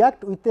can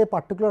react with a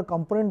particular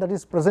component that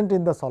is present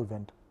in the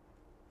solvent.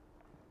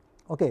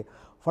 Okay.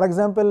 For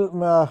example,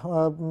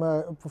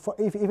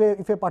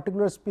 if a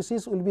particular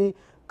species will be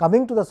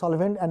coming to the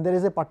solvent and there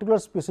is a particular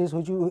species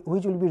which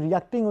will be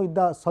reacting with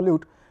the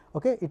solute,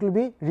 okay, it will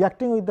be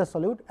reacting with the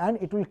solute and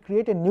it will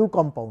create a new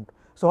compound.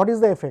 So, what is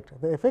the effect?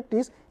 The effect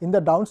is in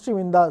the downstream,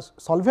 in the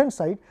solvent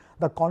side,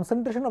 the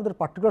concentration of the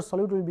particular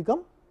solute will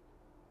become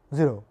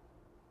 0.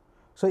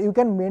 So, you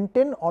can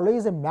maintain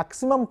always a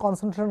maximum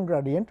concentration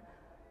gradient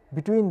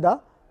between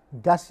the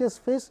gaseous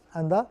phase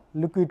and the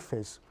liquid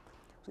phase.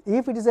 So,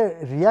 if it is a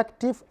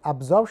reactive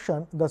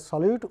absorption, the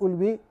solute will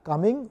be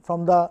coming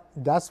from the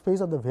gas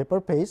phase or the vapor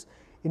phase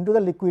into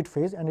the liquid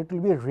phase, and it will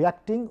be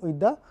reacting with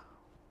the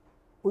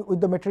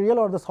material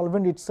or the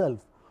solvent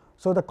itself.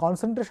 So, the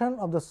concentration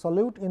of the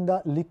solute in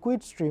the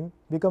liquid stream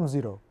becomes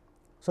 0.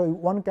 So,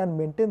 one can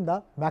maintain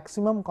the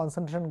maximum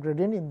concentration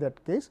gradient in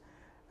that case,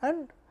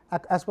 and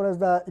as far as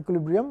the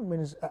equilibrium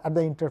means at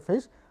the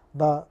interface,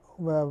 the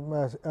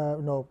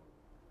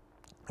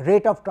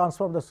rate of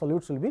transfer of the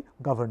solutes will be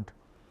governed.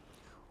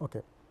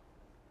 Okay.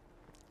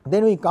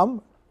 Then we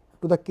come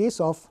to the case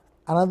of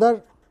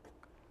another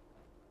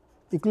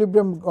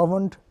equilibrium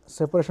governed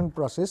separation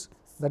process,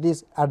 that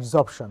is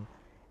adsorption.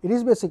 It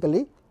is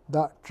basically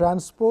the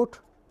transport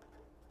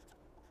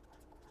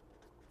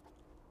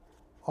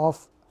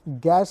of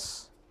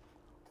gas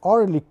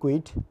or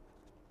liquid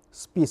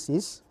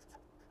species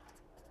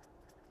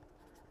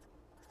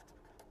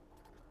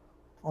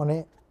on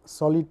a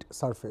solid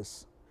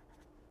surface.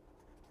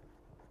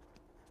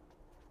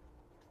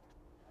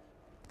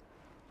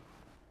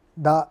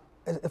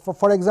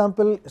 For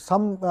example,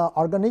 some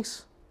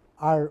organics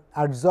are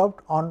adsorbed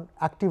on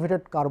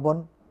activated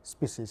carbon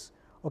species,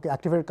 okay,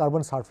 activated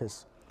carbon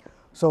surface.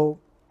 So,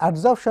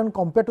 adsorption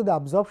compared to the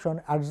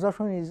absorption,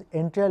 adsorption is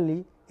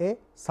entirely a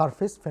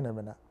surface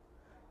phenomena.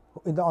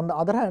 On the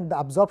other hand, the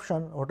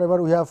absorption,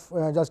 whatever we have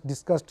just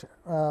discussed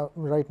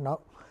right now,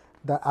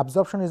 the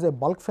absorption is a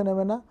bulk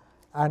phenomena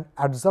and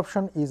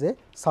adsorption is a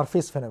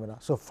surface phenomena.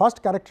 So,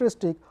 first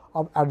characteristic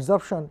of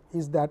adsorption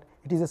is that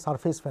it is a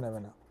surface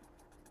phenomena.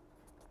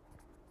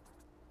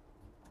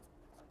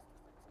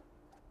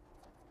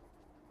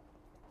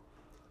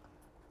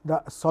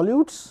 The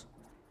solutes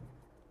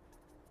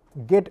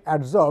get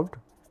adsorbed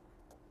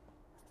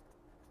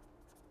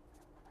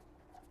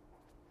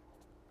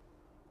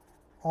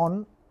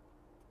on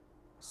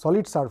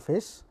solid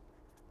surface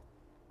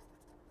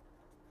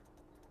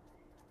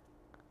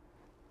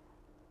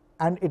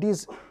and it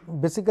is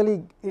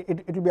basically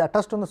it will be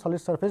attached on the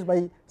solid surface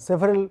by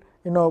several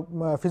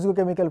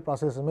physicochemical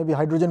processes, maybe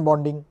hydrogen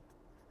bonding,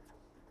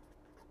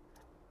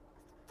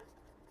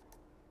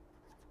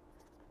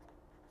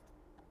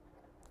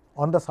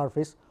 on the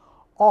surface,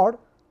 or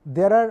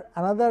there are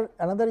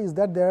another is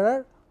that there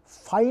are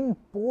fine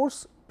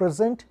pores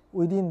present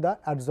within the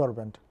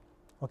adsorbent.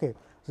 Okay.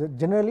 So,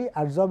 generally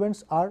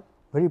adsorbents are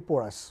very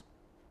porous.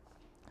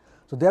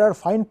 So, there are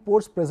fine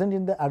pores present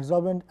in the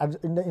adsorbent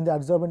in the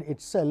adsorbent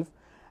itself,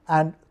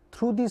 and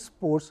through these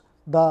pores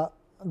the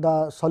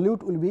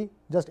solute will be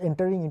just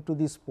entering into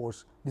these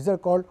pores. These are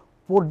called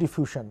pore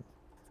diffusion,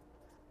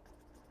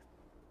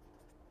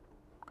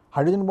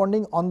 hydrogen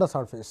bonding on the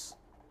surface,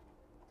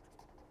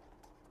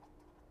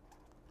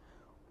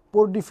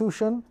 pore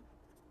diffusion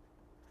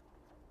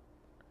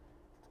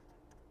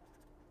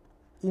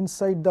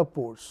inside the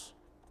pores.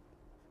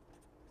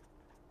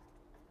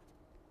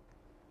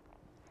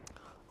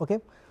 Okay.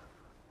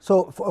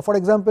 So, for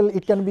example,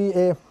 it can be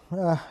a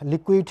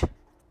liquid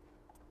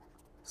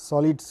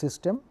solid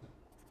system.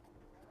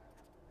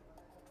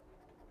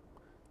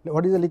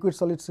 What is a liquid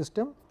solid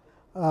system?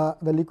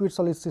 The liquid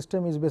solid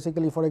system is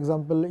basically, for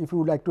example, if you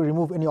would like to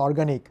remove any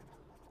organic,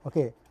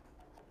 okay,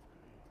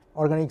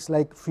 organics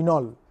like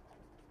phenol,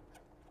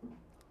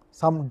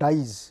 some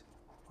dyes,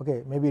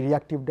 okay, maybe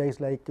reactive dyes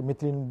like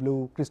methylene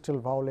blue, crystal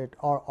violet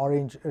or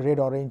orange, red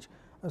orange.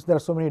 So, there are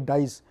so many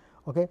dyes,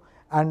 okay,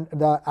 and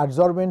the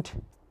adsorbent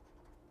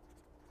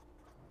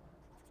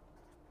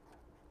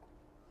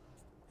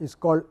is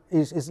called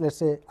is let us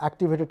say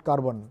activated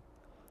carbon.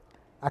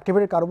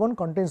 Activated carbon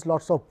contains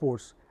lots of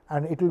pores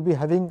and it will be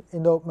having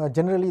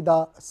generally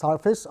the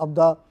surface of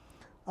the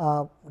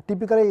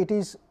typically it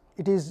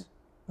is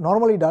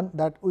normally done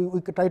that we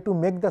try to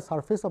make the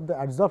surface of the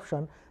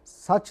adsorption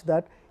such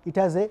that it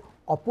has a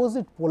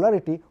opposite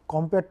polarity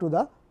compared to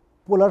the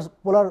polar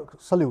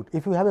solute.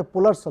 If you have a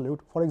polar solute,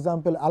 for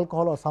example,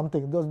 alcohol or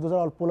something, those are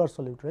all polar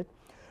solute, right.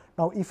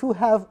 Now, if you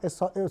have a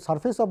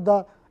surface of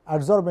the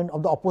adsorbent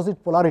of the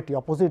opposite polarity,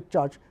 opposite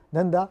charge,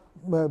 then the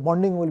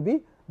bonding will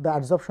be, the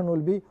adsorption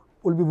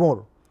will be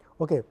more.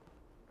 Okay.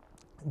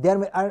 There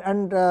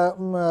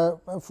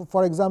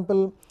for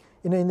example,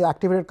 in the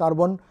activated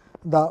carbon,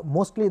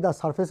 mostly the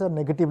surfaces are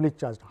negatively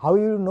charged. How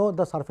you know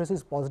the surface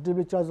is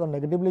positively charged or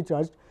negatively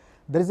charged?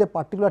 There is a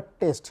particular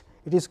test.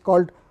 It is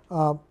called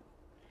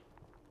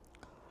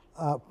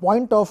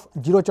point of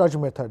zero charge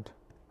method.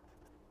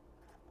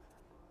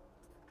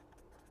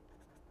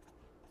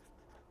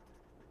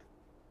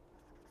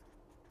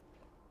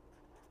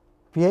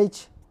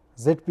 pH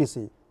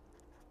ZPC,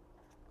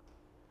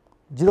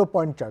 0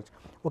 point charge.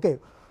 Okay.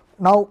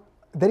 Now,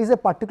 there is a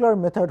particular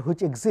method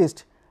which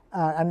exists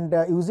and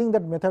using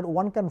that method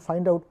one can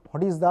find out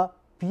what is the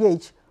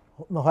pH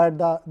where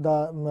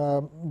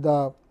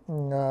the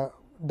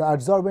the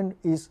adsorbent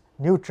is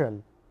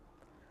neutral.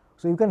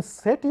 So, you can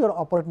set your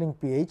operating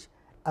pH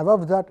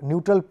above that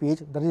neutral pH,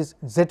 that is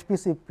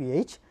ZPC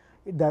pH,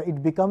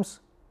 it becomes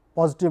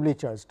positively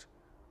charged,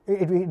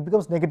 it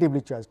becomes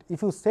negatively charged.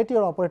 If you set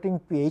your operating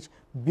pH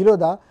below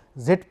the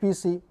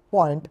ZPC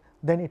point,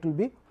 then it will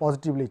be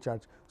positively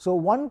charged. So,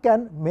 one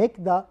can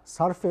make the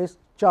surface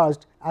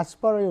charged as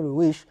per your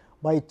wish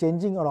by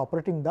changing or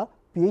operating the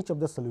pH of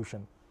the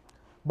solution.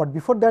 But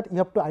before that, you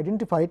have to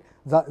identify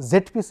the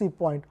ZPC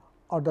point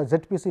or the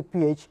ZPC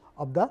pH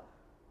of the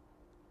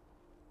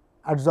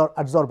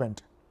adsorbent.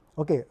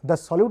 Okay. The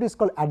solute is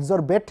called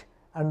adsorbate,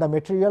 and the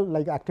material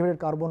like activated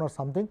carbon or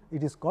something,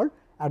 it is called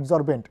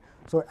adsorbent.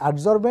 So,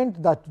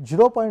 adsorbent, the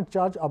 0 point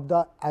charge of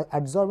the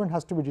adsorbent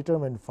has to be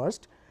determined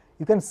first.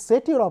 You can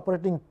set your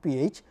operating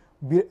pH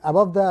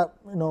above the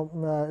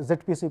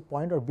ZPC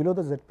point or below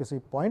the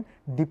ZPC point,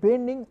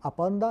 depending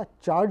upon the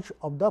charge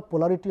of the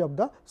polarity of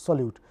the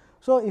solute.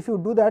 So, if you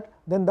do that,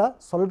 then the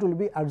solute will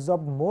be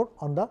adsorbed more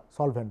on the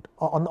solvent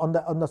on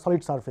the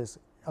solid surface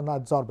on the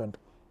adsorbent.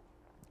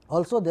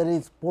 Also, there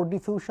is pore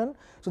diffusion.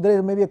 So, there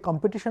is maybe a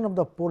competition of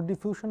the pore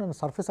diffusion and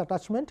surface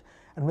attachment,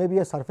 and maybe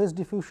a surface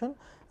diffusion,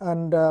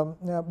 and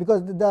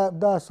because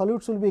the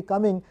solutes will be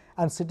coming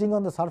and sitting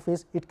on the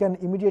surface, it can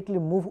immediately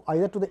move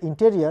either to the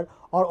interior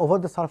or over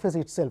the surface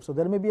itself. So,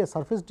 there may be a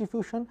surface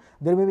diffusion,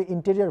 there may be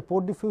interior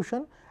pore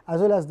diffusion, as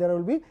well as there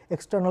will be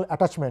external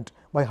attachment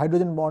by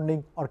hydrogen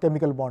bonding or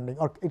chemical bonding,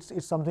 or it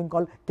is something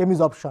called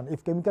chemisorption.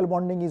 If chemical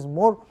bonding is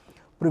more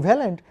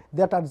prevalent,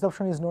 that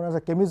adsorption is known as a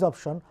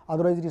chemisorption,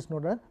 otherwise it is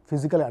known as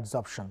physical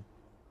adsorption.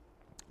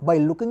 By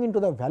looking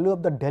into the value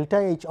of the delta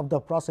H of the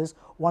process,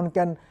 one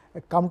can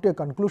come to a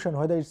conclusion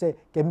whether it is a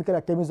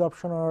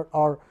chemisorption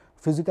or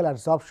physical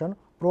adsorption.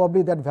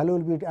 Probably that value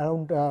will be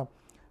around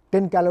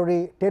 10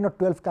 or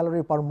 12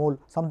 calorie per mole,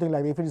 something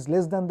like that. If it is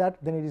less than that,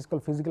 then it is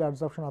called physical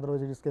adsorption,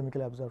 otherwise it is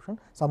chemical absorption,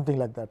 something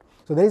like that.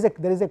 So, there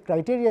is a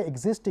criteria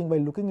existing by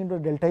looking into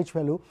the delta H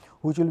value,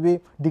 which will be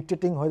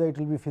dictating whether it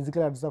will be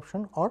physical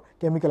adsorption or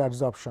chemical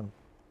adsorption.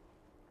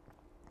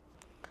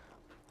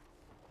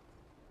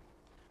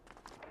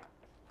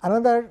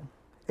 Another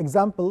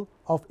example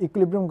of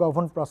equilibrium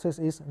governed process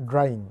is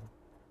drying.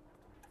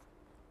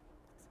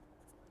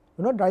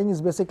 Drying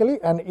is basically,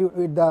 and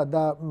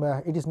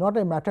it is not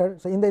a matter.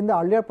 So, in the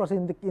earlier process,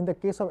 in the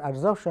case of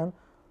adsorption,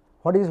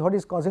 what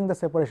is causing the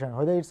separation,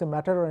 whether it is a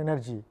matter or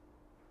energy?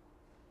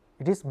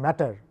 It is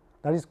matter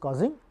that is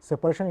causing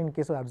separation in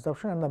case of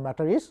adsorption, and the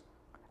matter is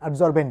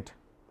adsorbent.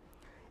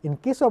 In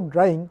case of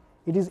drying,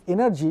 it is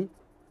energy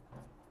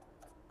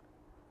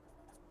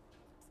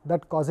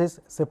that causes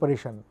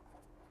separation,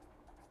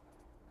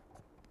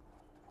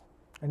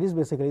 and is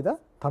basically the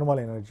thermal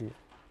energy.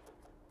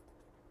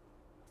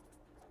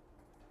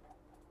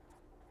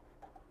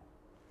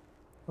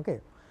 Okay.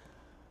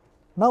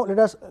 Now, let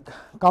us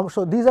come.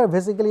 So, these are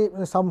basically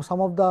some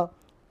of the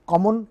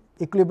common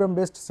equilibrium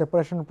based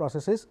separation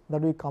processes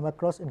that we come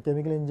across in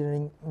chemical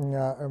engineering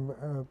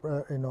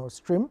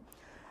stream,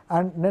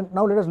 and then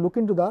now let us look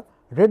into the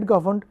rate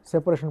governed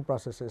separation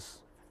processes.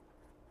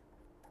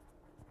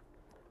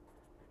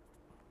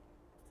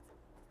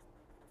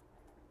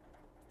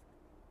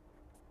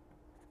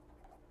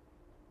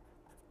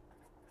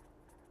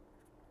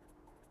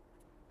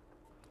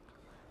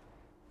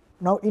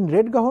 Now, in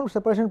rate governed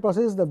separation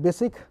process, the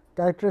basic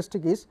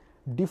characteristic is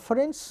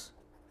difference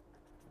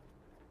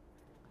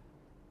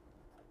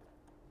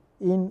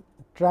in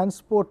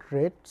transport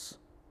rates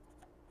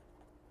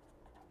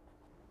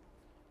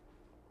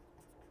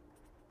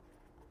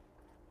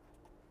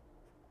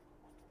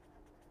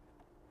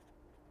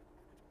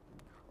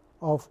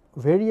of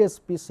various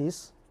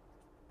species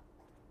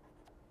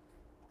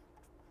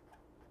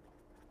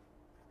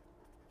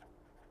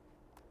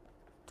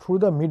through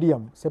the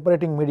medium,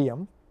 separating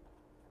medium.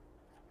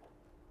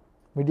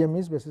 Medium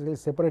is basically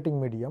separating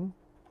medium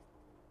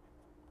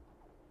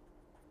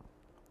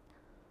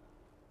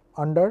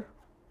under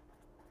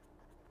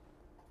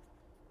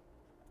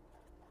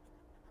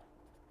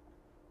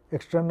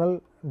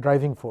external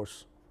driving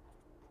force.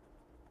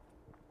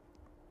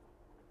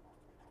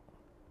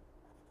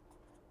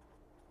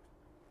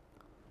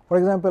 For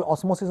example,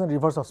 osmosis and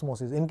reverse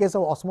osmosis. In case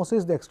of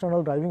osmosis, the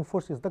external driving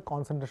force is the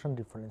concentration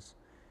difference.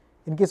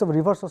 In case of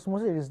reverse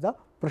osmosis, it is the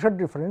pressure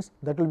difference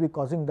that will be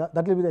causing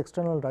that will be the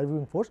external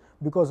driving force.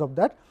 Because of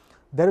that,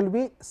 there will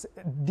be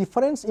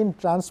difference in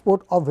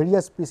transport of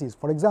various species.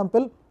 For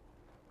example,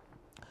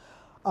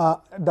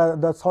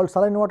 the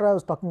saline water I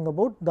was talking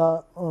about,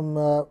 the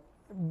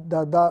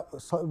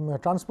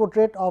transport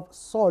rate of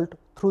salt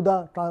through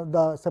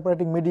the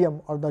separating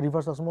medium or the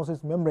reverse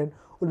osmosis membrane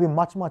will be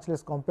much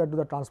less compared to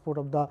the transport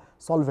of the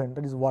solvent,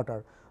 that is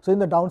water. So, in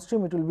the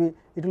downstream it will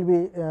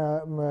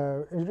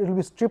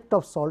be stripped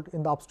of salt,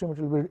 in the upstream it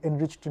will be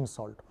enriched in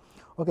salt.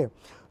 Okay.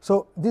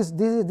 So, these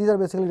are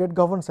basically rate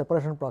governed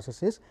separation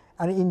processes,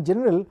 and in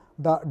general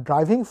the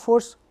driving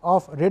force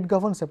of rate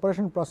governed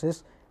separation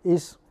process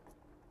is,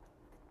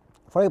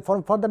 for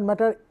that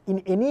matter, in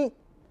any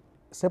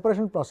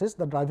separation process,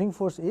 the driving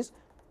force is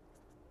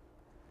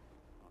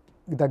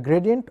the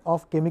gradient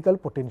of chemical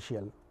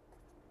potential.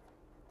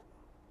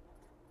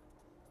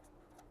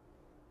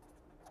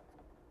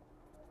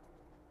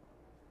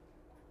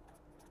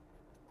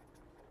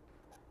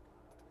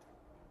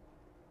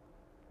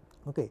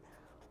 okay,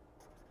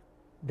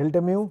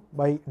 delta mu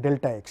by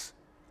delta x.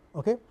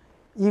 Okay.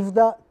 If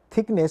the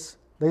thickness,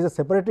 there is a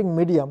separating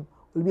medium,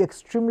 will be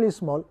extremely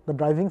small, the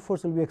driving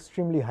force will be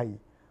extremely high.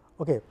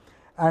 Okay.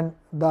 And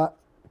the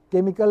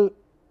chemical,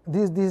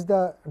 this is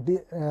the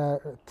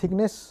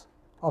thickness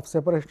of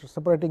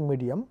separating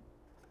medium.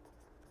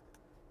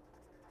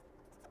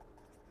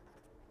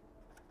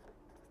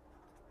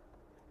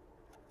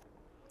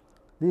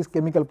 This is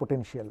chemical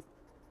potential.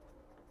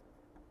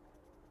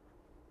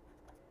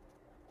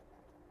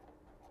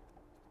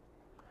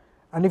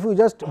 And if you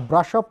just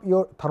brush up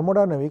your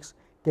thermodynamics,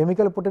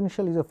 chemical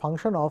potential is a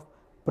function of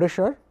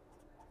pressure,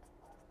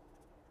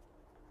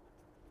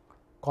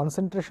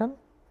 concentration,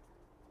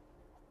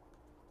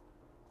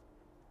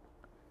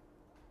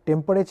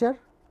 temperature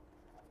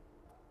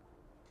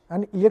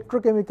and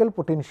electrochemical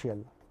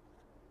potential.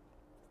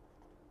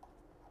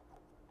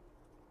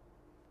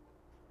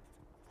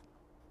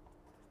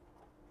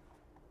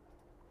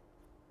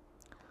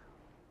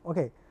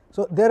 Okay.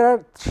 So, there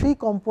are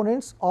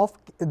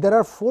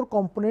four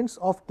components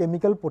of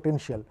chemical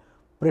potential: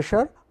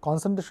 pressure,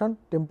 concentration,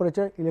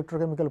 temperature,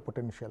 electrochemical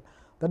potential.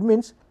 That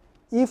means,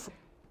 if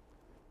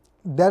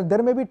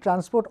there may be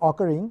transport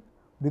occurring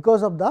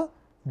because of the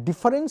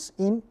difference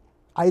in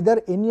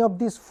either any of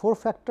these four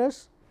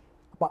factors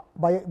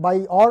by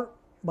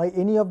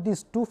any of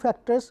these two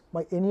factors,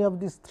 by any of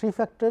these three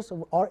factors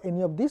or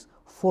any of these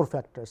four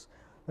factors.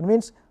 That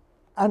means,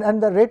 and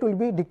the rate will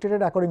be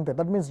dictated according to that.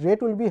 That means,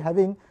 rate will be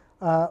having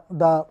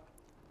the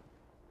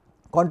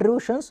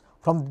contributions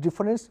from the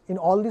difference in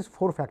all these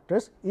four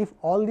factors if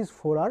all these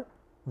four are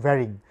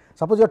varying.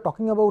 Suppose you are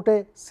talking about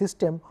a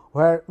system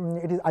where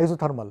it is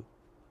isothermal,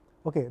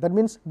 okay, that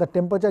means the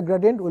temperature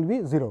gradient will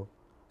be 0.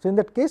 So, in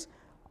that case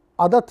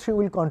other three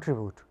will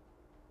contribute.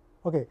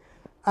 Okay.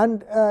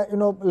 And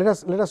let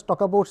us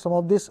talk about some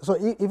of this. So,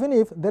 even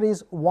if there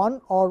is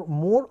one or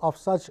more of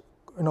such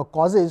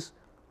causes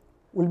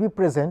will be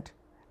present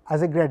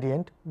as a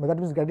gradient, that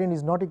means gradient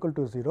is not equal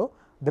to 0,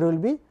 there will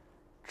be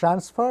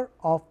transfer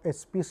of a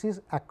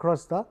species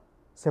across the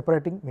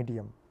separating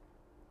medium,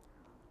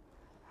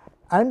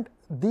 and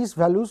these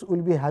values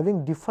will be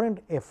having different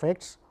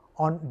effects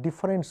on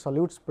different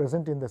solutes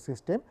present in the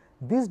system.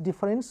 This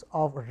difference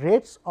of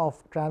rates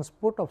of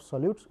transport of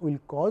solutes will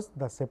cause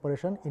the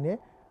separation in a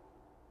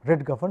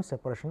rate governed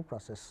separation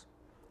process.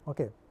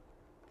 Okay.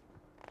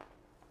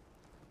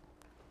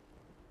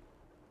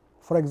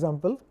 For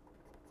example,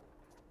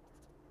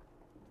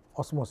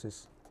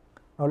 osmosis.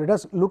 Now, let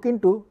us look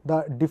into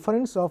the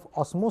difference of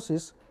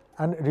osmosis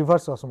and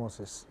reverse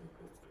osmosis.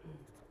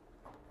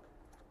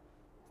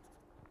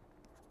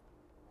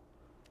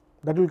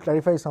 That will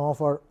clarify some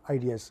of our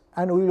ideas,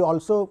 and we will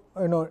also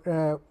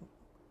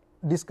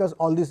discuss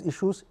all these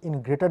issues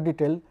in greater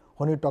detail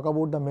when we talk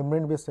about the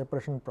membrane based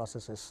separation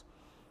processes.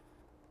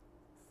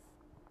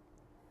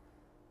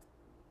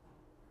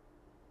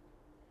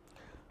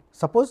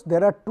 Suppose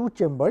there are two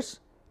chambers,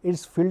 it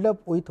is filled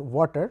up with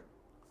water,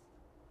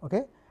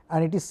 okay,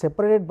 and it is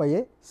separated by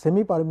a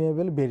semi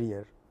permeable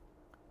barrier.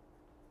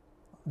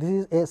 This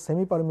is a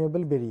semi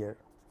permeable barrier.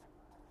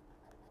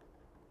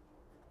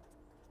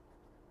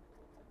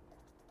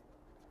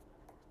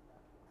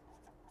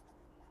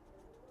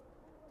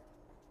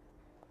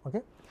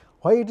 Okay.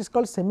 Why it is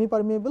called semi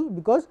permeable?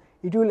 Because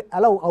it will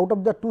allow, out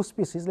of the two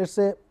species, let us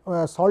say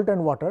salt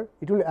and water,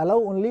 it will allow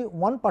only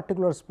one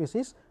particular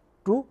species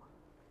to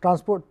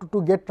transport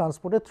to get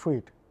transported through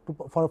it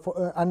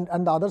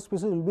and the other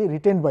species will be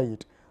retained by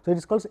it. So,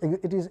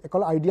 it is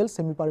called ideal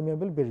semi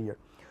permeable barrier.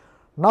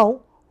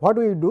 Now, what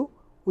we do?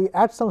 We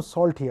add some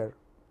salt here.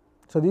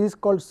 So, this is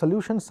called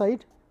solution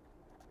side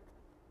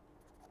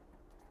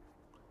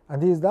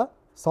and this is the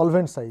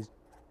solvent side,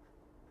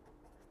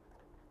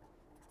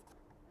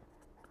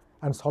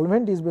 and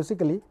solvent is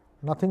basically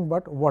nothing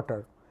but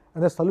water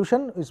and the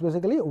solution is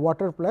basically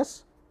water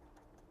plus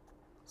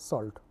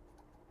salt.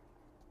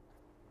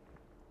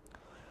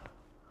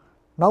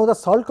 Now, the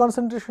salt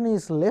concentration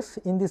is less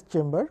in this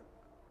chamber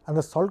and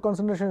the salt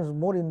concentration is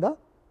more in the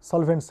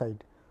solvent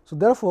side. So,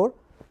 therefore,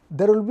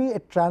 there will be a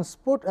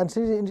transport, and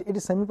since it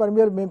is semi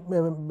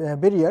permeable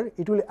barrier,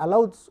 it will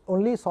allow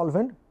only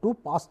solvent to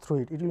pass through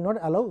it, it will not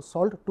allow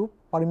salt to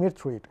permeate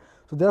through it.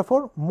 So,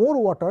 therefore, more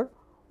water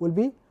will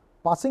be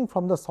passing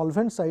from the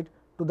solvent side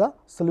to the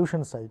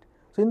solution side.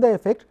 So, in the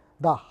effect,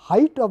 the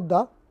height of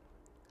the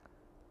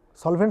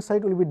solvent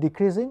side will be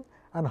decreasing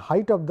and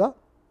height of the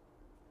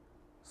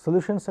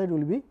solution side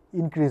will be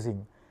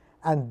increasing,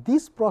 and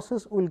this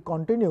process will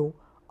continue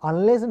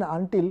unless and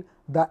until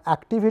the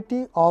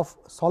activity of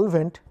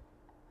solvent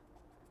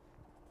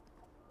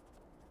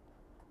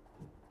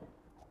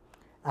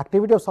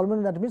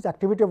that means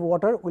activity of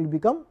water will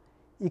become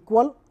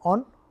equal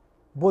on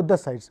both the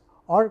sides,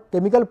 or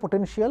chemical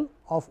potential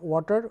of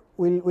water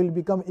will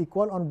become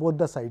equal on both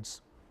the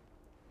sides.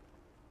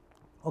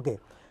 Okay.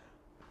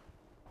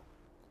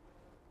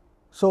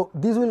 So,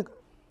 this will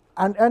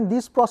and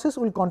this process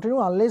will continue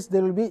unless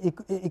there will be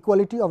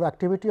equality of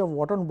activity of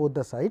water on both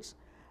the sides,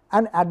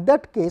 and at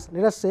that case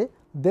let us say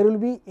there will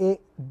be a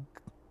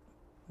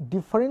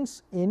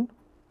difference in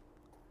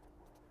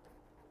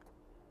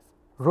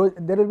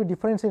there will be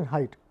difference in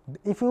height.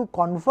 If you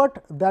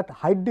convert that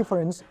height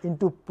difference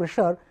into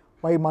pressure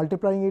by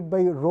multiplying it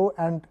by rho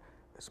and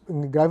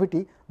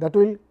gravity, that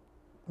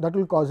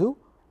will cause you,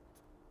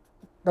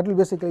 that will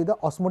basically the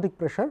osmotic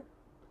pressure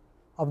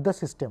of the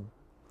system.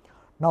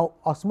 Now,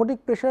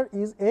 osmotic pressure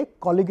is a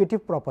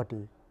colligative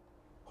property.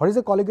 What is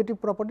a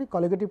colligative property?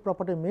 Colligative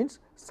property means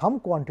some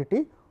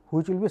quantity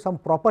which will be some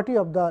property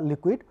of the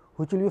liquid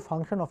which will be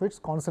function of its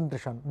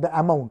concentration, the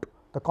amount,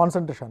 the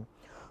concentration.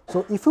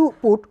 So, if you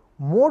put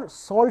more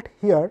salt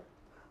here,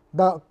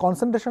 the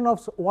concentration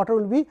of water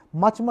will be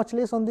much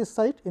less on this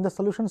side, in the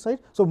solution side.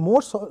 So,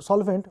 more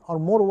solvent or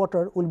more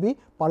water will be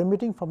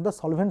permeating from the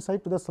solvent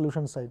side to the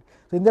solution side.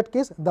 So, in that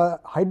case the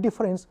height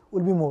difference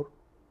will be more,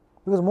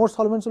 because more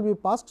solvents will be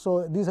passed.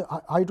 So, this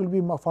height will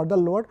be further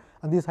lowered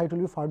and this height will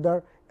be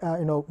further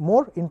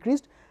more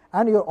increased,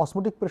 and your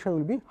osmotic pressure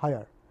will be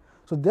higher.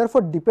 So,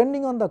 therefore,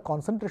 depending on the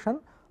concentration,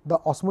 the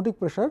osmotic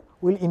pressure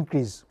will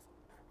increase,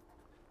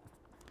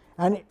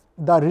 and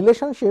the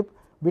relationship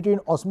between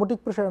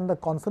osmotic pressure and the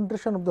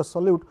concentration of the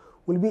solute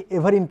will be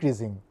ever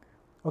increasing.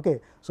 Okay.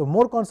 So,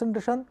 more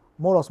concentration,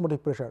 more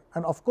osmotic pressure,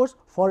 and of course,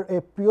 for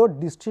a pure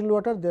distilled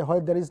water where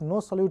there is no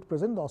solute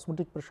present, the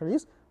osmotic pressure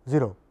is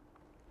 0.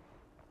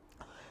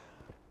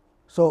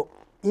 So,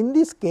 in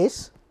this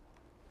case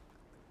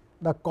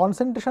the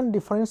concentration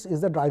difference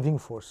is the driving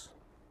force.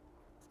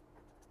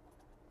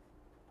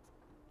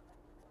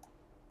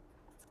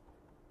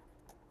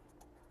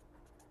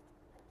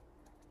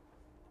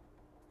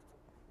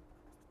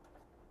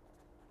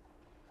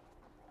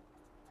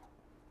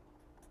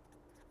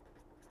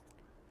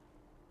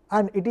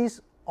 And it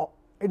is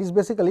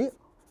basically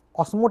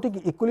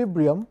osmotic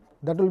equilibrium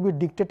that will be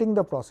dictating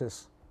the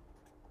process.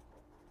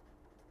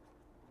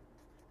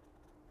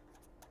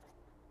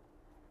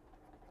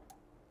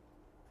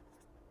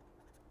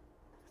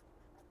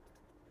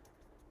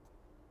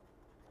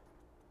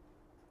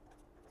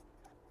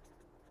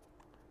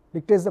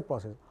 Dictates the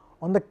process.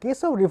 On the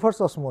case of reverse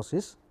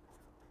osmosis,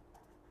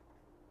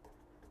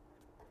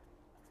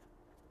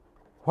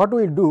 what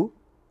we will do,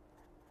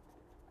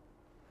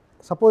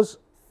 suppose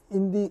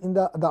in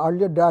the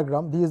earlier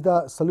diagram, this is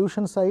the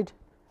solution side,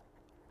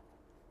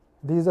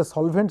 this is the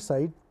solvent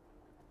side.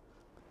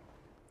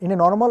 In a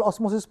normal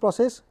osmosis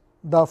process,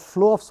 the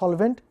flow of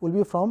solvent will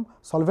be from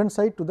solvent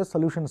side to the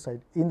solution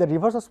side. In the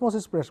reverse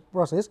osmosis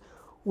process,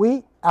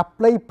 we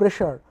apply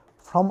pressure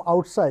from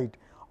outside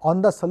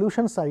on the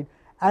solution side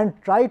and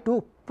try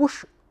to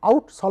push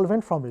out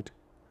solvent from it.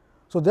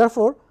 So,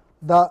 therefore,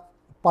 the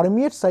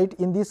permeate side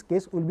in this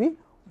case will be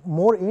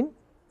more in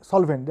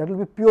solvent, that will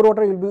be pure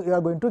water you are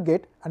going to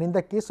get, and in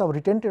the case of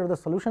retentive of the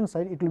solution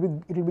side, it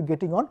will be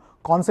getting on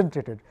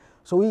concentrated.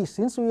 So,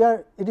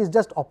 it is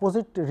just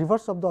opposite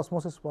reverse of the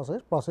osmosis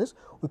process,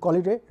 we call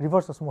it a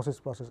reverse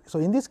osmosis process. So,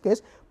 in this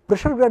case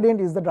pressure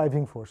gradient is the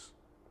driving force,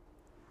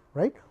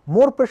 right.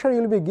 More pressure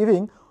you will be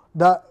giving,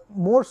 the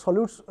more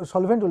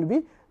solvent will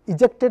be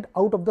ejected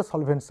out of the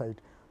solvent side.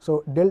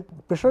 So,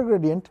 pressure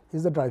gradient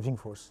is the driving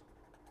force.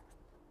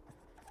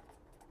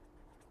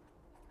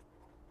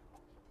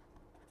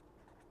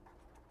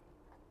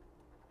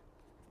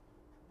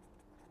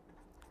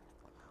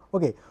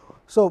 Okay.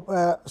 So,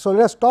 let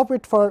us stop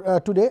it for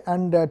today,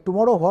 and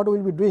tomorrow what we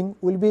will be doing,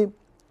 we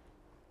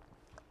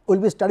will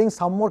be studying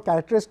some more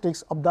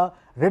characteristics of the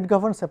rate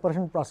governed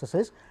separation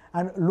processes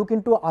and look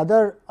into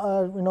other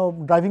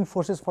driving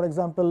forces, for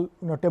example,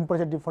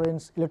 temperature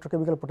difference,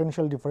 electrochemical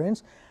potential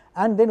difference,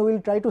 and then we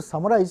will try to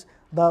summarize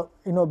the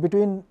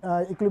between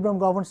equilibrium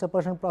governed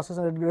separation process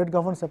and rate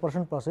governed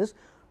separation process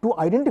to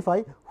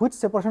identify which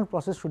separation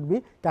process should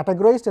be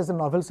categorized as a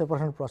novel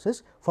separation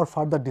process for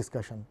further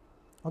discussion.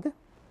 Okay.